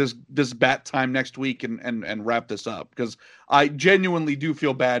 Basically this bat time next week and wrap this up, because I genuinely do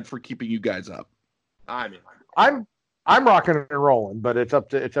feel bad for keeping you guys up. I mean, I'm rocking and rolling, but it's up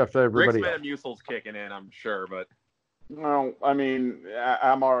to everybody. Rick's Metamucil's kicking in, I'm sure, but Well, I mean,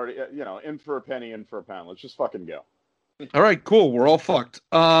 I'm already, in for a penny, in for a pound. Let's just fucking go. All right, cool. We're all fucked.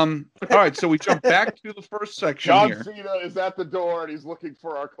 All right, so we jump back to the first section John here. Cena is at the door and he's looking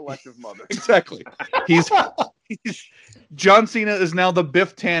for our collective mother. Exactly. He's John Cena is now the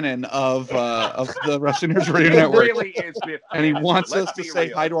Biff Tannen of the Wrestling News Radio it Network, really is Biff and he Tannen, wants let's us to be say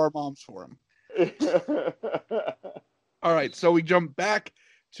real. hi to our moms for him. All right, so we jump back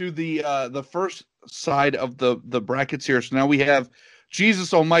to the first side of the brackets here. So now we have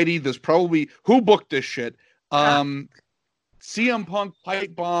Jesus Almighty. There's probably who booked this shit. CM Punk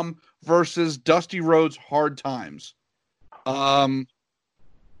Pipe Bomb versus Dusty Rhodes Hard Times. I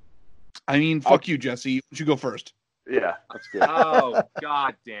mean, fuck you, Jesse. You should go first. Yeah, that's good. Oh,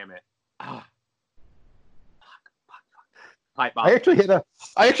 god damn it. Ah. Pipe bomb. I actually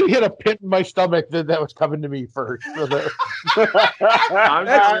had a pit in my stomach that was coming to me first. So I'm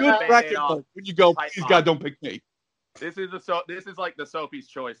That's sorry, good band-aid bracket. off. When you go, Pipe please bomb. God, don't pick me. This is like the Sophie's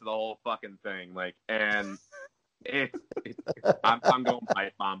choice of the whole fucking thing. Like, and I'm going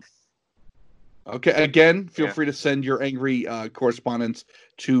pipe bomb. Okay, again, feel Yeah. free to send your angry correspondence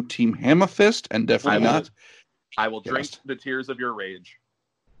to Team Hammerfist, and definitely I will. not. I will drink Yes. the tears of your rage.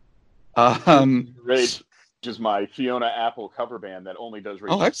 Rage is my Fiona Apple cover band that only does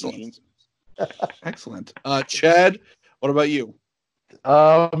Rage. Oh, excellent. Excellent. Chad, what about you?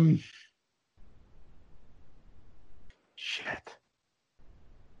 Shit.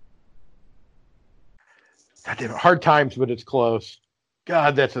 God damn it. Hard Times, but it's close.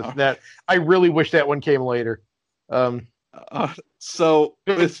 God, that. I really wish that one came later. So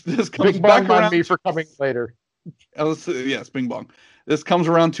this comes Big back bang on around. me for coming later. Yes, Bing Bong. This comes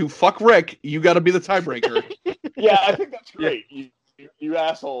around to fuck Rick. You got to be the tiebreaker. Yeah, I think that's great. You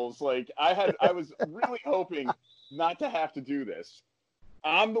assholes. Like I was really hoping not to have to do this.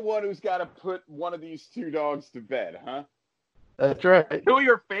 I'm the one who's got to put one of these two dogs to bed, huh? That's right. Who are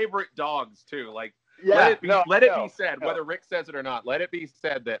your favorite dogs too? Like, let it be said, whether Rick says it or not, let it be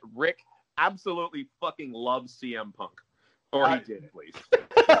said that Rick absolutely fucking loves CM Punk. Or he did, at least.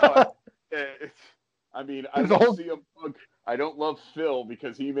 I mean, I love CM Punk. I don't love Phil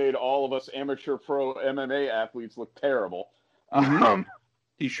because he made all of us amateur pro MMA athletes look terrible.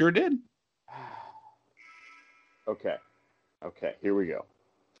 He sure did. Okay, here we go.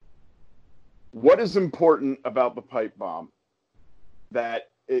 What is important about the pipe bomb that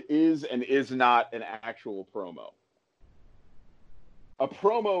it is and is not an actual promo? A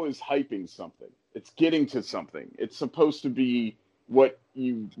promo is hyping something. It's getting to something. It's supposed to be what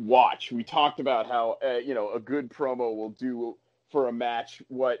you watch. We talked about how, a good promo will do for a match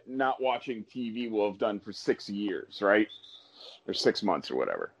what not watching TV will have done for 6 years, right? Or 6 months or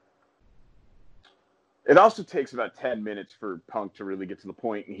whatever. It also takes about 10 minutes for Punk to really get to the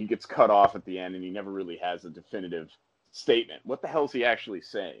point, and he gets cut off at the end, and he never really has a definitive statement. What the hell is he actually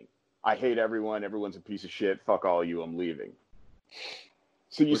saying? I hate everyone. Everyone's a piece of shit. Fuck all you. I'm leaving.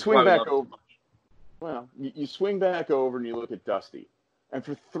 So you swing back over. Well, you swing back over and you look at Dusty. And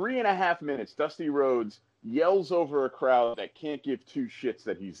for 3.5 minutes, Dusty Rhodes yells over a crowd that can't give two shits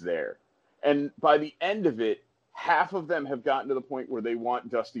that he's there. And by the end of it, half of them have gotten to the point where they want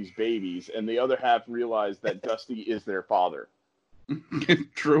Dusty's babies, and the other half realize that Dusty is their father.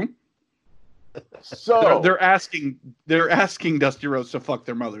 True. So they're asking Dusty Rhodes to fuck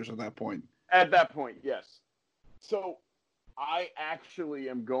their mothers at that point. At that point, yes. So I actually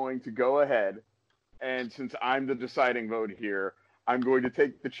am going to go ahead, and since I'm the deciding vote here, I'm going to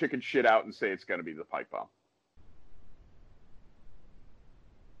take the chicken shit out and say it's going to be the pipe bomb.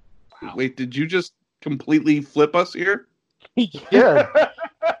 Wow. Wait, did you just completely flip us here? He did.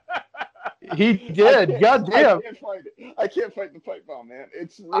 He did. God damn. I can't fight the pipe bomb, man.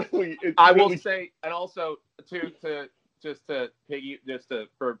 I will say, and also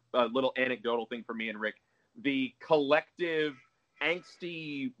for a little anecdotal thing for me and Rick, the collective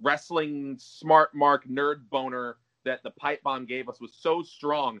angsty wrestling smart mark nerd boner that the pipe bomb gave us was so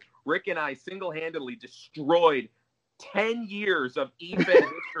strong. Rick and I single-handedly destroyed 10 years of eFed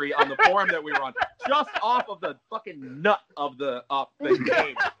history on the forum that we were on, just off of the fucking nut of the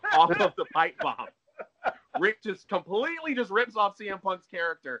game, off of the pipe bomb. Rick just completely rips off CM Punk's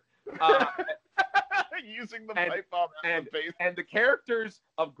character. Using the pipe bomb as the base. And the characters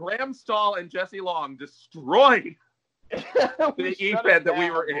of Graham Stahl and Jesse Long destroyed the eFed that we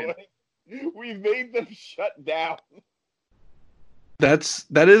were in. We made them shut down. That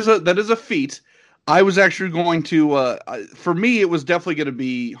is a feat. I was actually going to, for me, it was definitely going to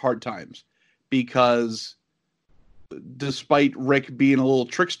be Hard Times, because despite Rick being a little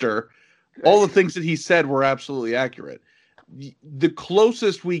trickster, all the things that he said were absolutely accurate. The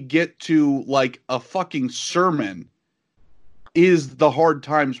closest we get to like a fucking sermon is the Hard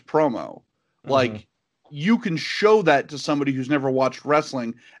Times promo. Mm-hmm. Like, you can show that to somebody who's never watched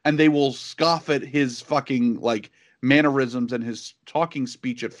wrestling, and they will scoff at his fucking like mannerisms and his talking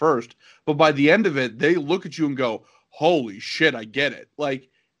speech at first, but by the end of it, they look at you and go, holy shit, I get it. Like,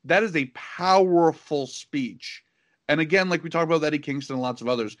 that is a powerful speech. And again, like we talked about Eddie Kingston and lots of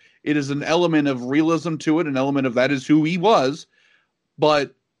others, it is an element of realism to it, an element of that is who he was,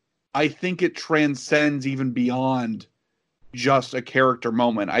 but I think it transcends even beyond just a character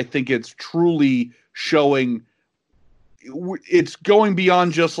moment. I think it's truly showing, it's going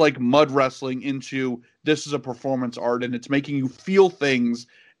beyond just like mud wrestling into this is a performance art, and it's making you feel things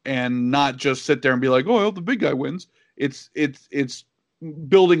and not just sit there and be like, oh, well, the big guy wins. It's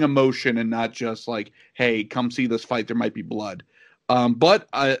building emotion and not just like, hey, come see this fight. There might be blood. But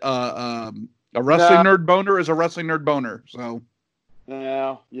a wrestling nerd boner is a wrestling nerd boner. So,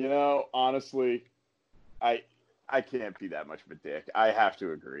 no, honestly, I can't be that much of a dick. I have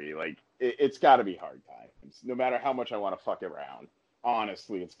to agree. Like, it's got to be Hard Times. No matter how much I want to fuck around,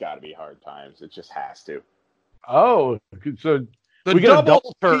 honestly, it's got to be Hard Times. It just has to. Oh, so we get a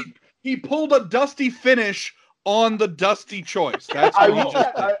double turn. He pulled a Dusty finish on the Dusty choice. That's what he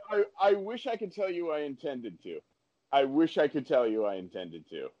just did. I wish I could tell you I intended to.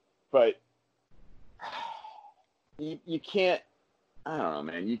 But you can't. I don't know,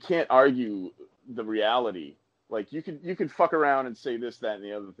 man. You can't argue the reality. Like, you can fuck around and say this, that, and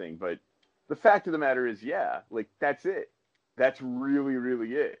the other thing, but the fact of the matter is, like, that's it. That's really,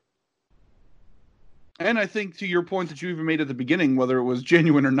 really it. And I think, to your point that you even made at the beginning, whether it was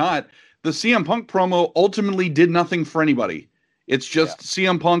genuine or not, the CM Punk promo ultimately did nothing for anybody. It's just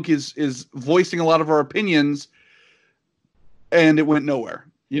CM Punk is voicing a lot of our opinions, and it went nowhere.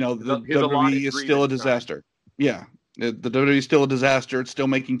 You know, the WWE is still a disaster. Yeah, the WWE is still a disaster. It's still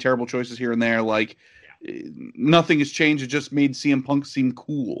making terrible choices here and there. Like, nothing has changed. It just made CM Punk seem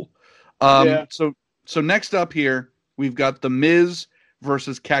cool. So So next up here, we've got The Miz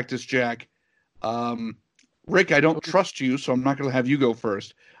versus Cactus Jack. Rick, I don't trust you, so I'm not going to have you go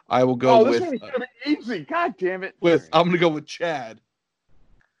first. I will go this with. one's gonna be easy. God damn it! I'm going to go with Chad.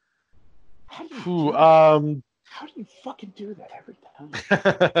 How do you fucking do that every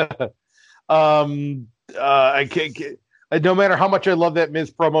time? I can't get. No matter how much I love that Miz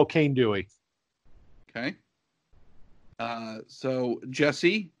promo, Kane Dewey. Okay. So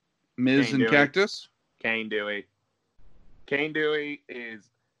Jesse, Miz Kane and Dewey. Cactus. Kane Dewey. Kane Dewey is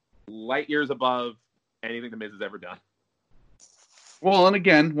light years above anything the Miz has ever done. Well, and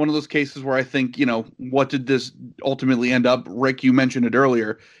again, one of those cases where I think, what did this ultimately end up? Rick, you mentioned it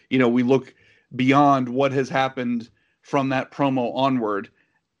earlier. We look beyond what has happened from that promo onward,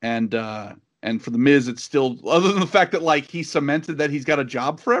 and for the Miz, it's still, other than the fact that like he cemented that he's got a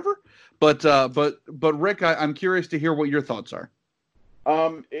job forever. But Rick, I'm curious to hear what your thoughts are.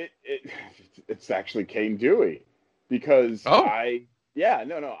 It's actually Kane Dewey, because I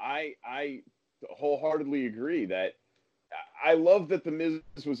wholeheartedly agree that I love that the Miz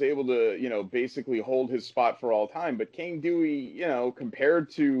was able to, basically hold his spot for all time. But Kane Dewey, compared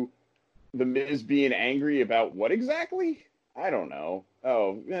to the Miz being angry about what exactly? I don't know.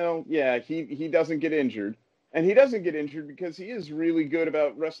 He doesn't get injured. And he doesn't get injured because he is really good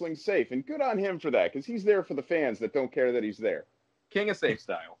about wrestling safe. And good on him for that, because he's there for the fans that don't care that he's there. King of safe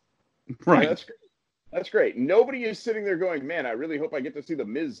style. Right. Yeah, that's great. Nobody is sitting there going, man, I really hope I get to see the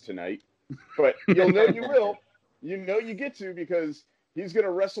Miz tonight. But you'll know you will. You know you get to, because he's going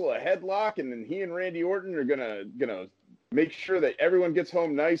to wrestle a headlock, and then he and Randy Orton are gonna make sure that everyone gets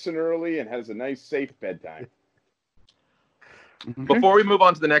home nice and early and has a nice, safe bedtime. Okay. Before we move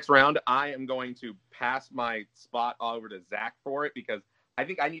on to the next round, I am going to pass my spot over to Zach for it, because I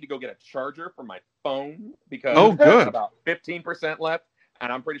think I need to go get a charger for my phone, because Oh, good. I've got about 15% left,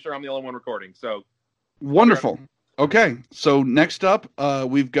 and I'm pretty sure I'm the only one recording. So Wonderful. Okay, so next up,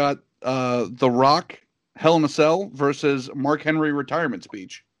 we've got The Rock, Hell in a Cell versus Mark Henry retirement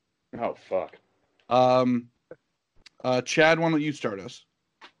speech. Oh, fuck. Chad, why don't you start us?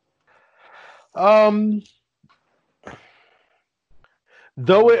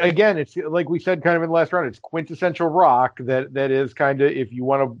 Though, again, it's like we said kind of in the last round, it's quintessential Rock. That is kind of, if you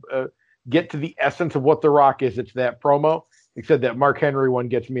want to get to the essence of what The Rock is, it's that promo. Except that Mark Henry one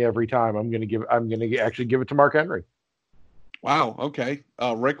gets me every time. I'm gonna actually give it to Mark Henry. Wow. Okay.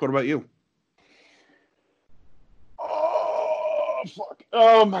 Rick, what about you? Oh, fuck.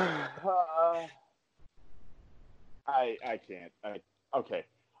 I can't. Okay.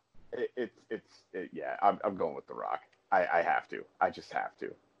 I'm going with The Rock. I have to. I just have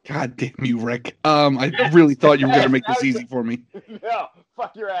to. God damn you, Rick. I really thought you were going to make this easy for me. No,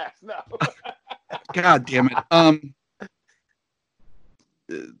 fuck your ass. No. God damn it.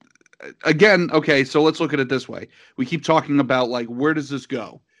 Again, okay, so let's look at it this way. We keep talking about, like, where does this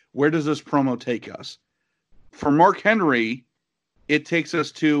go? Where does this promo take us? For Mark Henry, it takes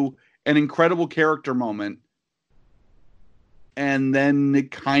us to an incredible character moment, and then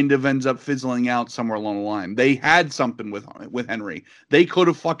it kind of ends up fizzling out somewhere along the line. They had something with Henry. They could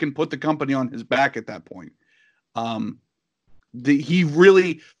have fucking put the company on his back at that point. He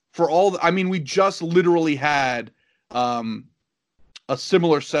really, we just literally had a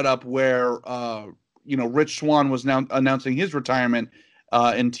similar setup where Rich Swann was now announcing his retirement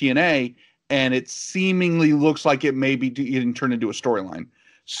in TNA, and it seemingly looks like it may be getting turned into a storyline.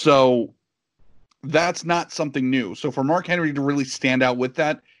 So that's not something new. So for Mark Henry to really stand out with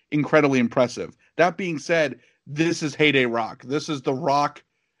that, incredibly impressive. That being said, this is Heyday Rock. This is The Rock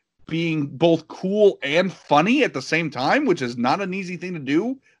being both cool and funny at the same time, which is not an easy thing to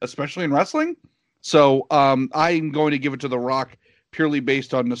do, especially in wrestling. So I'm going to give it to The Rock purely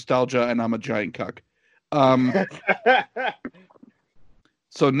based on nostalgia, and I'm a giant cuck.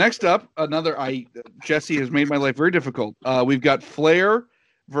 So next up, Jesse has made my life very difficult. We've got Flair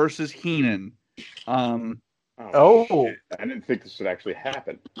versus Heenan. I didn't think this would actually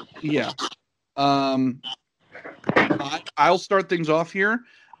happen. Yeah. I'll start things off here.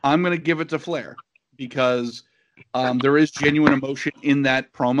 I'm going to give it to Flair because there is genuine emotion in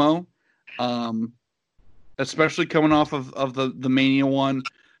that promo, especially coming off of the Mania one.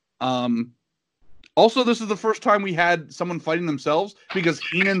 Also, this is the first time we had someone fighting themselves because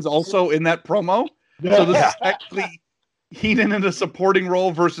Heenan's also in that promo. So this is actually Heenan in a supporting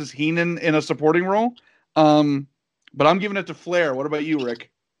role versus Heenan in a supporting role. But I'm giving it to Flair. What about you,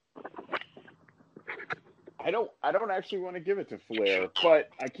 Rick? I don't actually want to give it to Flair, but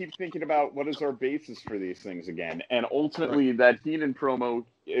I keep thinking about what is our basis for these things again. And ultimately that Heenan promo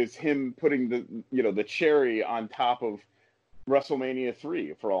is him putting the cherry on top of WrestleMania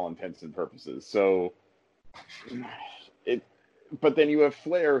 3 for all intents and purposes. So but then you have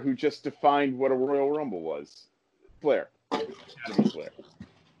Flair, who just defined what a Royal Rumble was. Flair. It's gotta be Flair.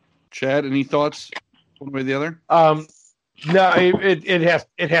 Chad, any thoughts one way or the other? No,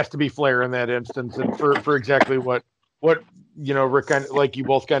 it has to be Flair in that instance, and for exactly what Rick kind of, like you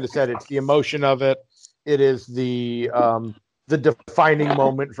both kind of said, it's the emotion of it. It is the defining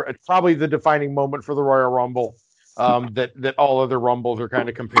moment it's probably the defining moment for the Royal Rumble that all other Rumbles are kind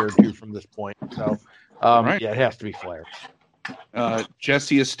of compared to from this point. So Right. Yeah, it has to be Flair.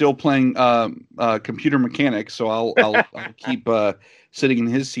 Jesse is still playing computer mechanics, so I'll keep sitting in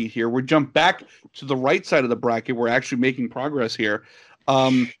his seat here. We jump back to the right side of the bracket. We're actually making progress here.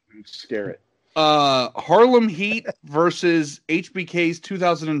 Scare it. Harlem Heat versus HBK's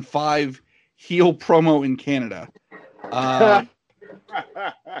 2005 heel promo in Canada.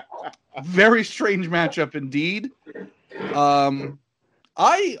 Very strange matchup indeed.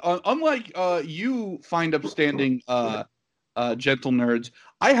 I unlike you find upstanding gentle nerds,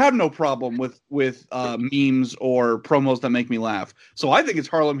 I have no problem with memes or promos that make me laugh. So I think it's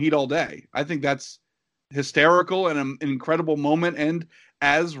Harlem Heat all day. I think that's hysterical and an incredible moment. And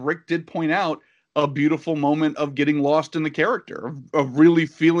as Rick did point out, a beautiful moment of getting lost in the character, of really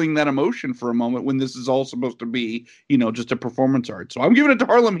feeling that emotion for a moment when this is all supposed to be, just a performance art. So I'm giving it to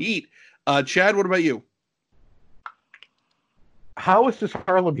Harlem Heat. Chad, what about you? How is this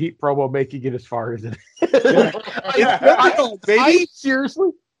Harlem Heat promo making it as far as it is?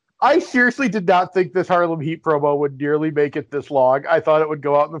 I seriously did not think this Harlem Heat promo would nearly make it this long. I thought it would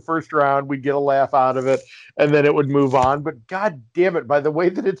go out in the first round, we'd get a laugh out of it, and then it would move on. But God damn it, by the way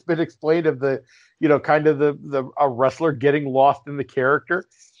that it's been explained of the, kind of a wrestler getting lost in the character,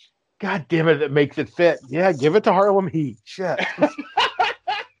 God damn it, it makes it fit. Yeah, give it to Harlem Heat. Shit.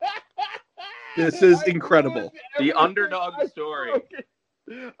 This is incredible. The underdog story.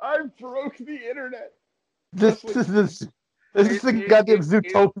 I broke the internet. This is the goddamn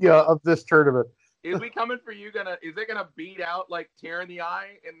Zootopia of this tournament. Is we coming for you? Is it gonna beat out like Tear in the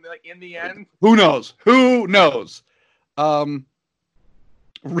Eye in the end? Who knows?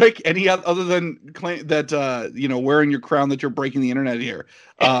 Rick, any other than claim that wearing your crown that you're breaking the internet here?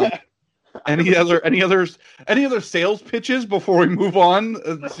 Any other sales pitches before we move on?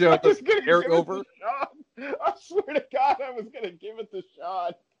 I was gonna give over. I swear to God, I was gonna give it to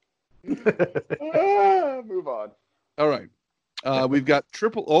Sean. Move on. All right. We've got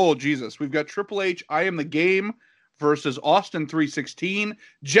We've got Triple H, I Am the Game versus Austin 316.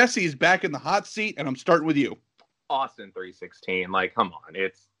 Jesse's back in the hot seat, and I'm starting with you. Austin 316. Like, come on.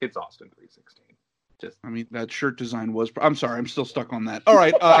 It's Austin 316. That shirt design was... I'm sorry, I'm still stuck on that. All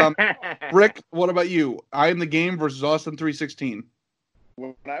right. Rick, what about you? I Am the Game versus Austin 316.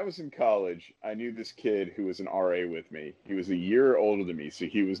 When I was in college, I knew this kid who was an RA with me. He was a year older than me, so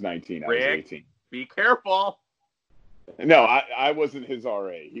he was 19. Rick, I was 18. Be careful. No, I wasn't his RA.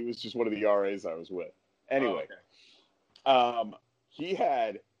 He was just one of the RAs I was with. Anyway, he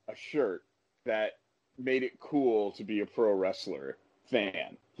had a shirt that made it cool to be a pro wrestler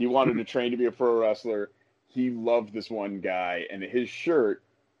fan. He wanted to train to be a pro wrestler. He loved this one guy, and his shirt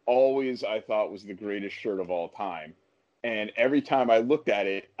always, I thought, was the greatest shirt of all time. And every time I looked at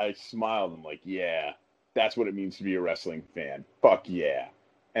it, I smiled. I'm like, yeah, that's what it means to be a wrestling fan. Fuck yeah.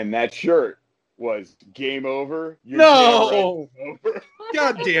 And that shirt was Game Over. No! Over.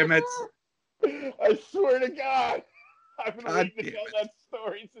 God damn it. I swear to God. I've been waiting to tell that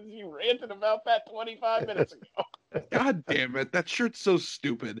story since you ranted about that 25 minutes ago. God damn it. That shirt's so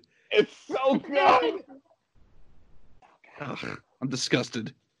stupid. It's so good. Ugh, I'm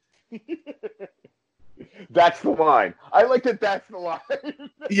disgusted. That's the line. I like that that's the line.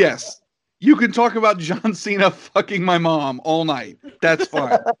 Yes. You can talk about John Cena fucking my mom all night. That's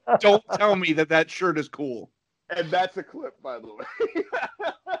fine. Don't tell me that shirt is cool. And that's a clip, by the way.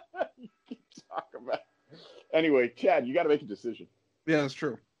 You keep talking about. Anyway, Chad, you got to make a decision. Yeah, that's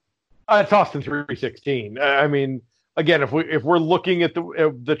true. It's Austin 316. Again, if we're looking at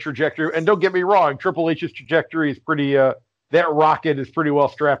the trajectory, and don't get me wrong, Triple H's trajectory is pretty. That rocket is pretty well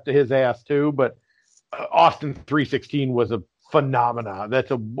strapped to his ass too. But Austin 316 was a phenomenon.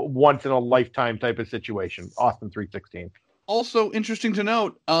 That's a once in a lifetime type of situation. Austin 316. Also interesting to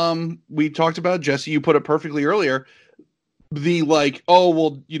note. We talked about Jesse. You put it perfectly earlier. The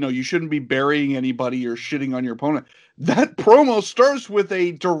you shouldn't be burying anybody or shitting on your opponent. That promo starts with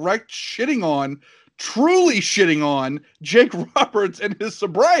a direct truly shitting on Jake Roberts and his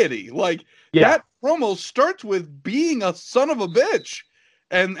sobriety. That promo starts with being a son of a bitch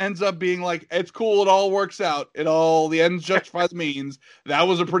and ends up being like, it's cool, it all works out. The ends justify the means. That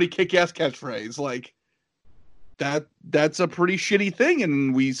was a pretty kick-ass catchphrase. that's a pretty shitty thing,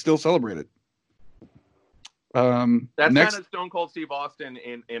 and we still celebrate it. That's next, kind of Stone Cold Steve Austin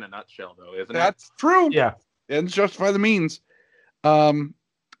in a nutshell, though, isn't it? that's true. Yeah. And justify the means.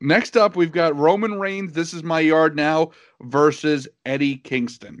 Next up, we've got Roman Reigns. This is my yard now versus Eddie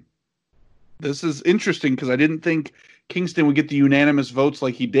Kingston. This is interesting because I didn't think Kingston would get the unanimous votes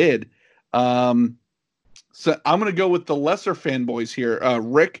like he did. So I'm going to go with the lesser fanboys here.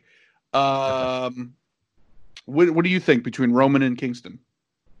 Rick, what do you think between Roman and Kingston?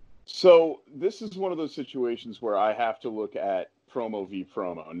 So this is one of those situations where I have to look at promo v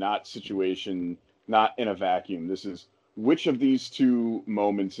promo, not situation, not in a vacuum. This is which of these two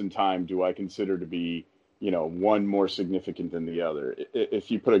moments in time do I consider to be, one more significant than the other? If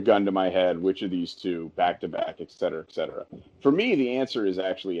you put a gun to my head, which of these two, back to back, et cetera, et cetera? For me, the answer is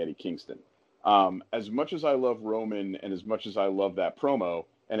actually Eddie Kingston. As much as I love Roman and as much as I love that promo,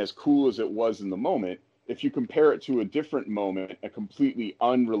 and as cool as it was in the moment, if you compare it to a different moment, a completely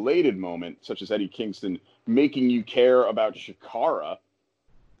unrelated moment, such as Eddie Kingston making you care about Shakara,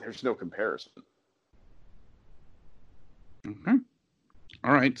 there's no comparison. Okay.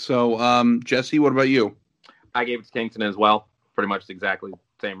 All right. So, Jesse, what about you? I gave it to Kingston as well. Pretty much exactly the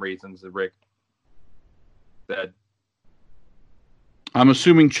same reasons that Rick said. I'm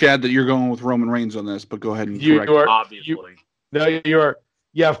assuming, Chad, that you're going with Roman Reigns on this, but go ahead and correct. Obviously. You are.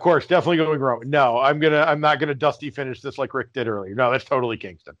 Yeah, of course, definitely going Roman. No, I'm not gonna dusty finish this like Rick did earlier. No, that's totally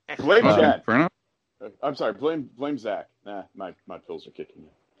Kingston. Blame Chad. Fair enough. I'm sorry. Blame Zach. Nah, my pills are kicking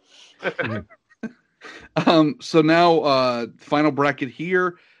in. So now, final bracket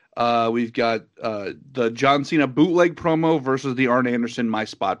here. We've got the John Cena bootleg promo versus the Arn Anderson My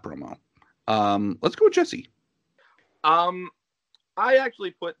Spot promo. Let's go with Jesse. I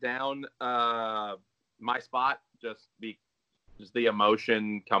actually put down My Spot just the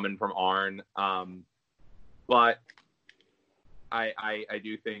emotion coming from Arn. But I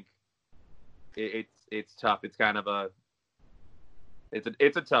do think it's tough. It's kind of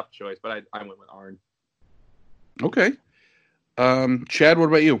it's a tough choice, but I went with Arn. Okay. Chad, what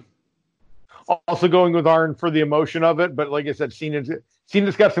about you? Also going with Arn for the emotion of it, but like I said,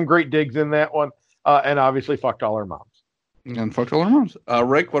 Cena's got some great digs in that one, and obviously fucked all our moms. And fucked all our moms.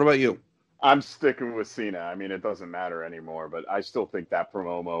 Rick, what about you? I'm sticking with Cena. I mean, it doesn't matter anymore, but I still think that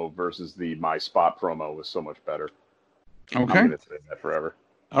promo versus the My Spot promo was so much better. Okay. I'm going to say that forever.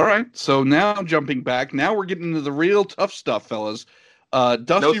 All right. So now jumping back, now we're getting into the real tough stuff, fellas.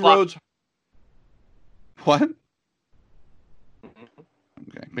 Dusty Rhodes. What?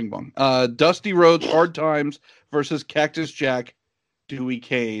 Okay, bing bong. Dusty Rhodes, Hard Times versus Cactus Jack, Dewey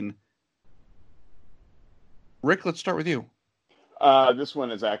Kane. Rick, let's start with you. This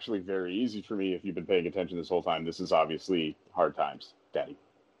one is actually very easy for me if you've been paying attention this whole time. This is obviously Hard Times, Daddy.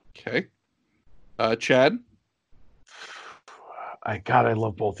 Okay. Chad? I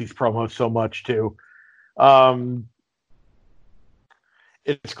love both these promos so much too.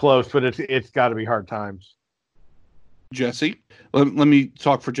 It's close, but it's got to be Hard Times. Jesse? Let me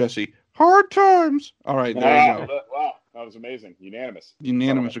talk for Jesse. Hard Times! All right, there you go. Wow, that was amazing. Unanimous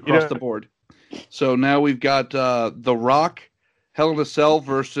Across the board. So now we've got The Rock, Hell in a Cell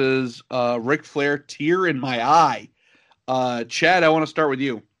versus Ric Flair, Tear in My Eye. Chad, I want to start with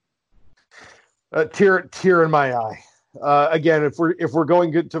you. Tear in my eye. Again, if we're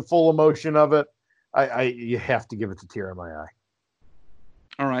going to full emotion of it, you have to give it to Tear in my eye.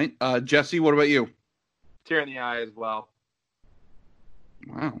 All right, Jesse, what about you? Tear in the eye as well.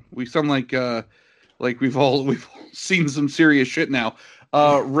 Wow, we sound like we've all seen some serious shit now.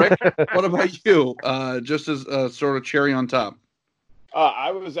 Rick, what about you? Just as a sort of cherry on top.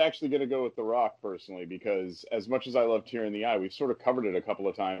 I was actually going to go with The Rock personally because as much as I love Tear in the Eye, we've sort of covered it a couple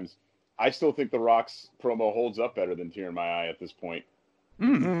of times. I still think The Rock's promo holds up better than Tear in My Eye at this point.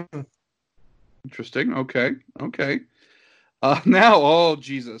 Interesting. Okay. Now, oh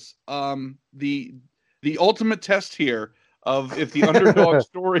Jesus, the ultimate test here of if the underdog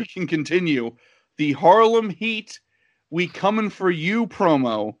story can continue, the Harlem Heat, we coming for you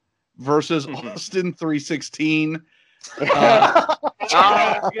promo versus Austin 316. Oh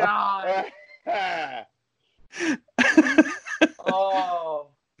God! Oh,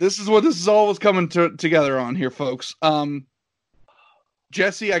 this is what this is all was coming together on here, folks.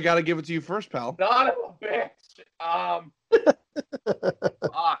 Jesse, I got to give it to you first, pal. Son of a bitch.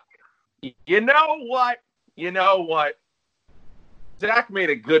 Fuck. You know what? Zach made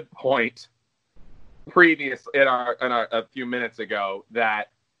a good point a few minutes ago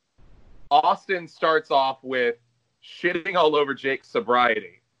that Austin starts off with shitting all over Jake's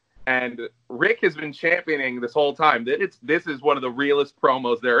sobriety, and Rick has been championing this whole time that this is one of the realest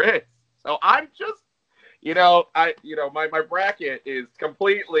promos there is. So I'm just My bracket is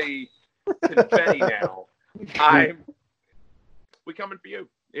completely confetti now. We coming for you.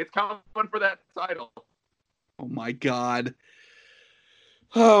 It's coming for that title. Oh my God.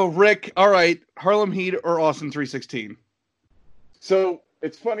 Oh, Rick. All right. Harlem Heat or Austin 316? So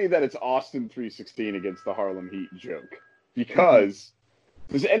it's funny that it's Austin 316 against the Harlem Heat joke, because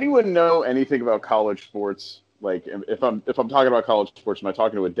does anyone know anything about college sports? Like, if I'm talking about college sports, am I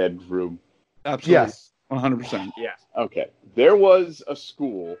talking to a dead room? Absolutely. Yes. 100%. Yes. Okay. There was a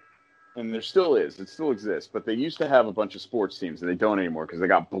school, and there still is. It still exists, but they used to have a bunch of sports teams, and they don't anymore because they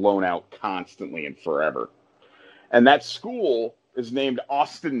got blown out constantly and forever. And that school is named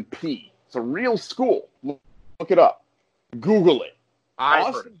Austin P. It's a real school. Look it up. Google it.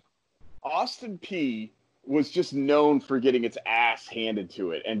 Austin P was just known for getting its ass handed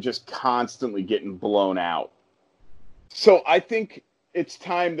to it and just constantly getting blown out. So I think it's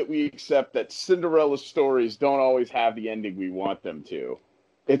time that we accept that Cinderella stories don't always have the ending we want them to.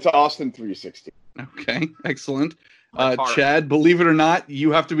 It's Austin 316. Okay, excellent. Chad, believe it or not,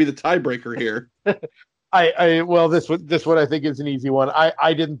 you have to be the tiebreaker here. This one I think is an easy one.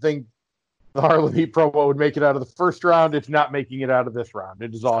 I didn't think the Harlem Heat promo would make it out of the first round. It's not making it out of this round.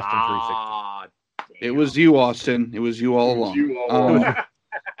 It is Austin 316. It was you, Austin. It was you all along.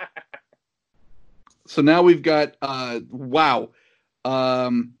 So now we've got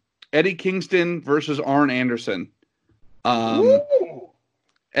Eddie Kingston versus Arn Anderson.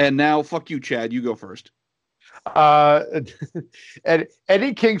 And now, fuck you, Chad. You go first.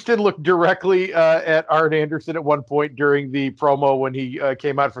 Eddie Kingston looked directly at Arn Anderson at one point during the promo when he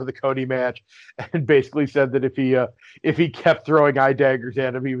came out for the Cody match, and basically said that if he kept throwing eye daggers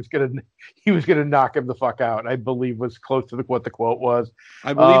at him, he was gonna knock him the fuck out. I believe was close to what the quote was.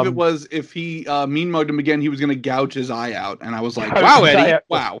 I believe it was if he mean mugged him again, he was gonna gouge his eye out. And I was like, wow, Eddie,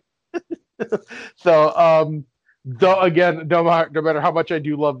 wow. So again, no matter how much I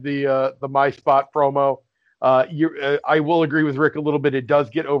do love the My Spot promo. I will agree with Rick a little bit. It does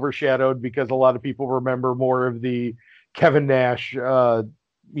get overshadowed because a lot of people remember more of the Kevin Nash, dog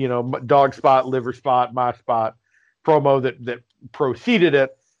spot, liver spot, my spot promo that preceded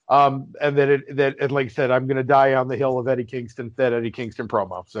it. And and like I said, I'm going to die on the hill of Eddie Kingston, that Eddie Kingston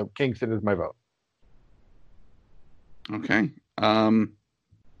promo. So Kingston is my vote. Okay.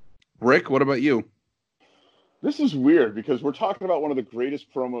 Rick, what about you? This is weird because we're talking about one of the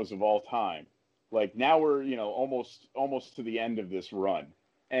greatest promos of all time. Like, now we're, almost to the end of this run.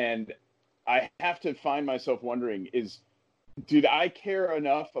 And I have to find myself wondering, did I care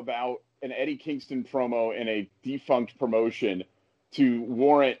enough about an Eddie Kingston promo in a defunct promotion to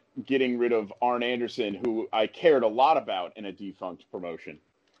warrant getting rid of Arn Anderson, who I cared a lot about in a defunct promotion?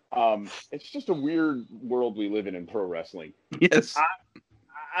 It's just a weird world we live in pro wrestling. Yes.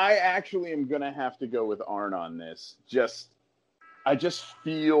 I actually am going to have to go with Arn on this. I just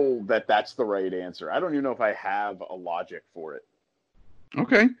feel that that's the right answer. I don't even know if I have a logic for it.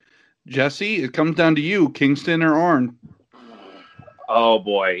 Okay. Jesse, it comes down to you, Kingston or Arn. Oh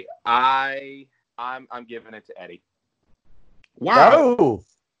boy. I'm giving it to Eddie. Wow. Oh.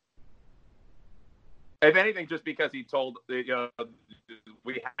 If anything, just because he told we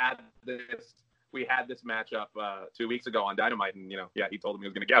had this matchup 2 weeks ago on Dynamite, and he told him he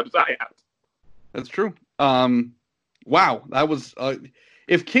was going to gouge his eye out. That's true. Wow, that was.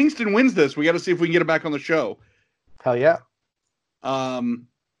 If Kingston wins this, we got to see if we can get it back on the show. Hell yeah.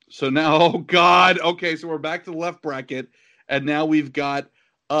 So now, oh God. Okay, so we're back to the left bracket, and now we've got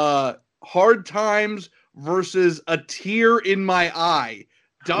Hard Times versus A Tear in My Eye.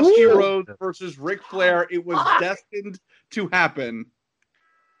 Dusty Rhodes versus Ric Flair. It was destined to happen.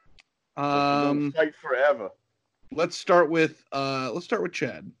 Fight forever. Let's start with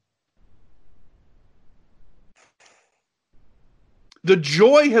Chad. The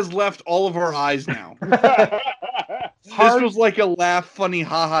joy has left all of our eyes now. This was like a laugh, funny,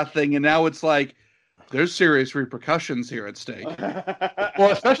 haha thing, and now it's like there's serious repercussions here at stake. Well,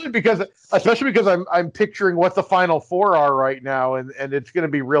 especially because I'm picturing what the final four are right now, and it's going to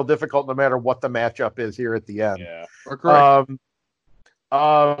be real difficult no matter what the matchup is here at the end. Yeah, correct.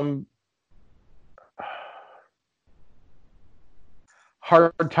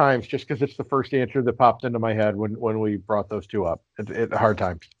 Hard Times, just because it's the first answer that popped into my head when we brought those two up. Hard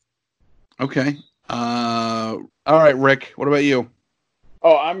Times. Okay. All right, Rick. What about you?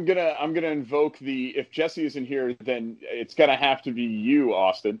 Oh, I'm gonna invoke if Jesse isn't here, then it's gonna have to be you,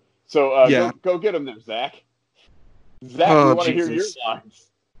 Austin. So go get him there, Zach. Zach, we want to hear your lines.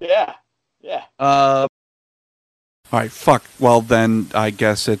 Yeah. All right. Fuck. Well, then I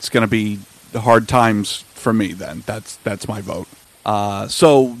guess it's gonna be Hard Times for me. Then that's my vote.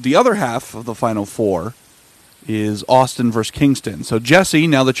 So the other half of the final four is Austin versus Kingston. So, Jesse,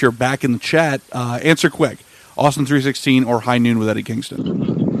 now that you're back in the chat, answer quick. Austin 316 or High Noon with Eddie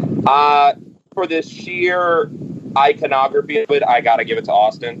Kingston? For the sheer iconography of it, I got to give it to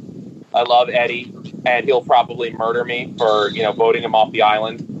Austin. I love Eddie, and he'll probably murder me for, voting him off the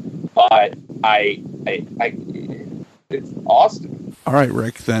island. But it's Austin. All right,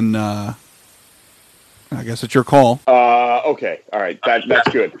 Rick, then I guess it's your call. Okay. All right. That's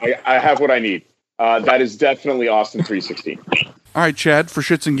good. I have what I need. That is definitely Austin 316. All right, Chad, for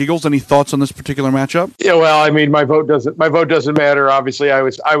shits and giggles, any thoughts on this particular matchup? Yeah, well, I mean, my vote doesn't matter. Obviously, I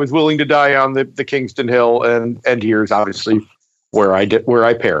was willing to die on the Kingston Hill, and here's obviously where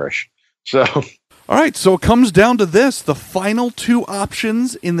I perish. So, all right, so it comes down to this: the final two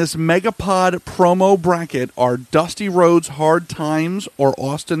options in this Megapod promo bracket are Dusty Rhodes Hard Times or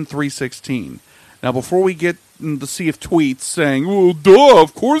Austin 316. Now, before we get the sea of tweets saying, "Well, duh,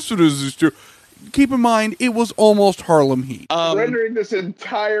 of course it is," keep in mind, it was almost Harlem Heat. Rendering this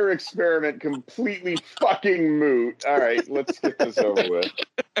entire experiment completely fucking moot. All right, let's get this over with.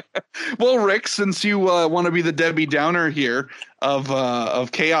 Well, Rick, since you want to be the Debbie Downer here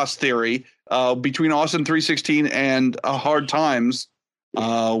of Chaos Theory, between Austin 316 and Hard Times,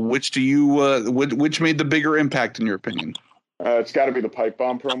 which do you which made the bigger impact in your opinion? It's got to be the pipe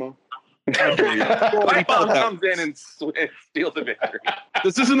bomb promo. Pipe bomb comes in and steals the victory.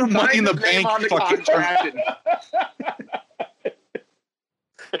 This isn't a Money in the Bank fucking tournament.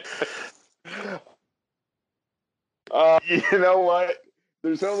 You know what?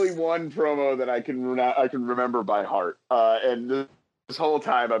 There's only one promo that I can remember by heart, and this whole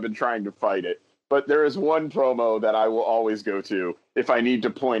time I've been trying to fight it. But there is one promo that I will always go to if I need to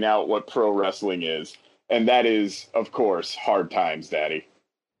point out what pro wrestling is, and that is, of course, Hard Times, Daddy.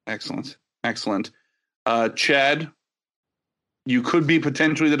 Excellent. Chad, you could be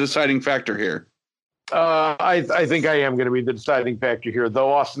potentially the deciding factor here. I think I am going to be the deciding factor here,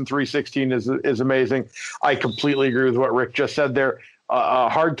 though Austin 316 is amazing. I completely agree with what Rick just said there.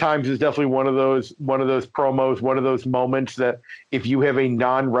 Hard Times is definitely one of those promos, one of those moments that if you have a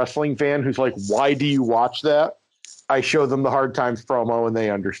non-wrestling fan who's like, why do you watch that? I show them the Hard Times promo and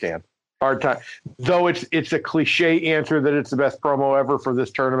they understand. Hard Time, though it's a cliche answer that it's the best promo ever for this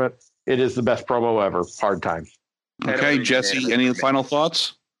tournament. It is the best promo ever. Hard Times. Okay, Jesse, any final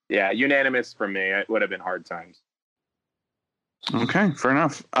thoughts? Yeah, unanimous from me. It would have been Hard Times. Okay, fair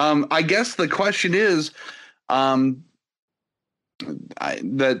enough. I guess the question is, I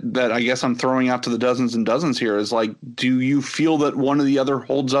guess I'm throwing out to the dozens and dozens here is like, do you feel that one or the other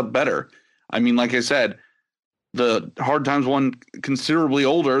holds up better? I mean, like I said, the Hard Times one considerably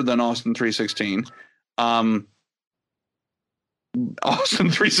older than Austin 316. Austin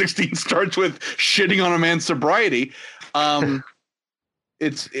 316 starts with shitting on a man's sobriety. Both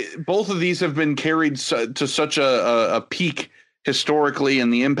of these have been carried to such a peak historically,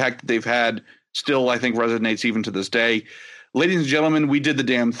 and the impact that they've had still, I think, resonates even to this day. Ladies and gentlemen, we did the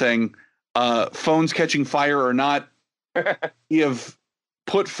damn thing. Phones catching fire or not, we have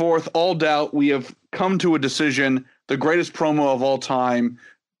put forth all doubt. We have come to a decision. The greatest promo of all time,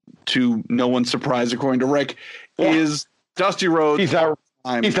 to no one's surprise, according to Rick, is Dusty Rhodes. He's not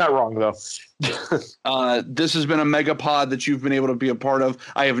wrong, though. This has been a megapod that you've been able to be a part of.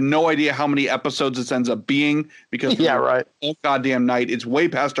 I have no idea how many episodes this ends up being because all goddamn night. It's way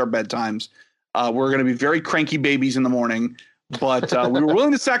past our bedtimes. We're going to be very cranky babies in the morning, but we were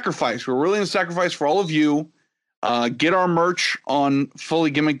willing to sacrifice. We're willing to sacrifice for all of you. Get our merch on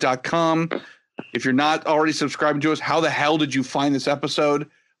fullygimmick.com. If you're not already subscribing to us, how the hell did you find this episode?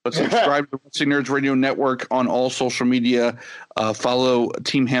 But subscribe to the Wrestling Nerds Radio Network on all social media. Follow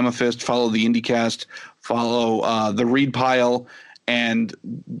Team Hammerfist. Follow the IndieCast. Follow the Reed Pile and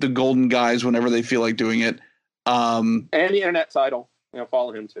the Golden Guys whenever they feel like doing it. And the Internet Title.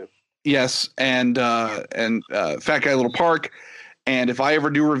 Follow him too. Yes, and Fat Guy Little Park. And if I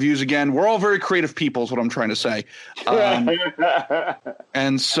ever do reviews again, we're all very creative people is what I'm trying to say.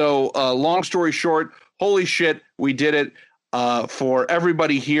 And so long story short, holy shit, we did it. For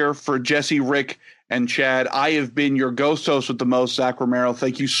everybody here, for Jesse, Rick, and Chad, I have been your ghost host with the most, Zach Romero.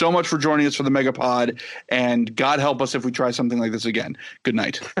 Thank you so much for joining us for the Megapod, and God help us if we try something like this again. Good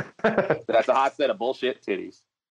night. That's a hot set of bullshit titties.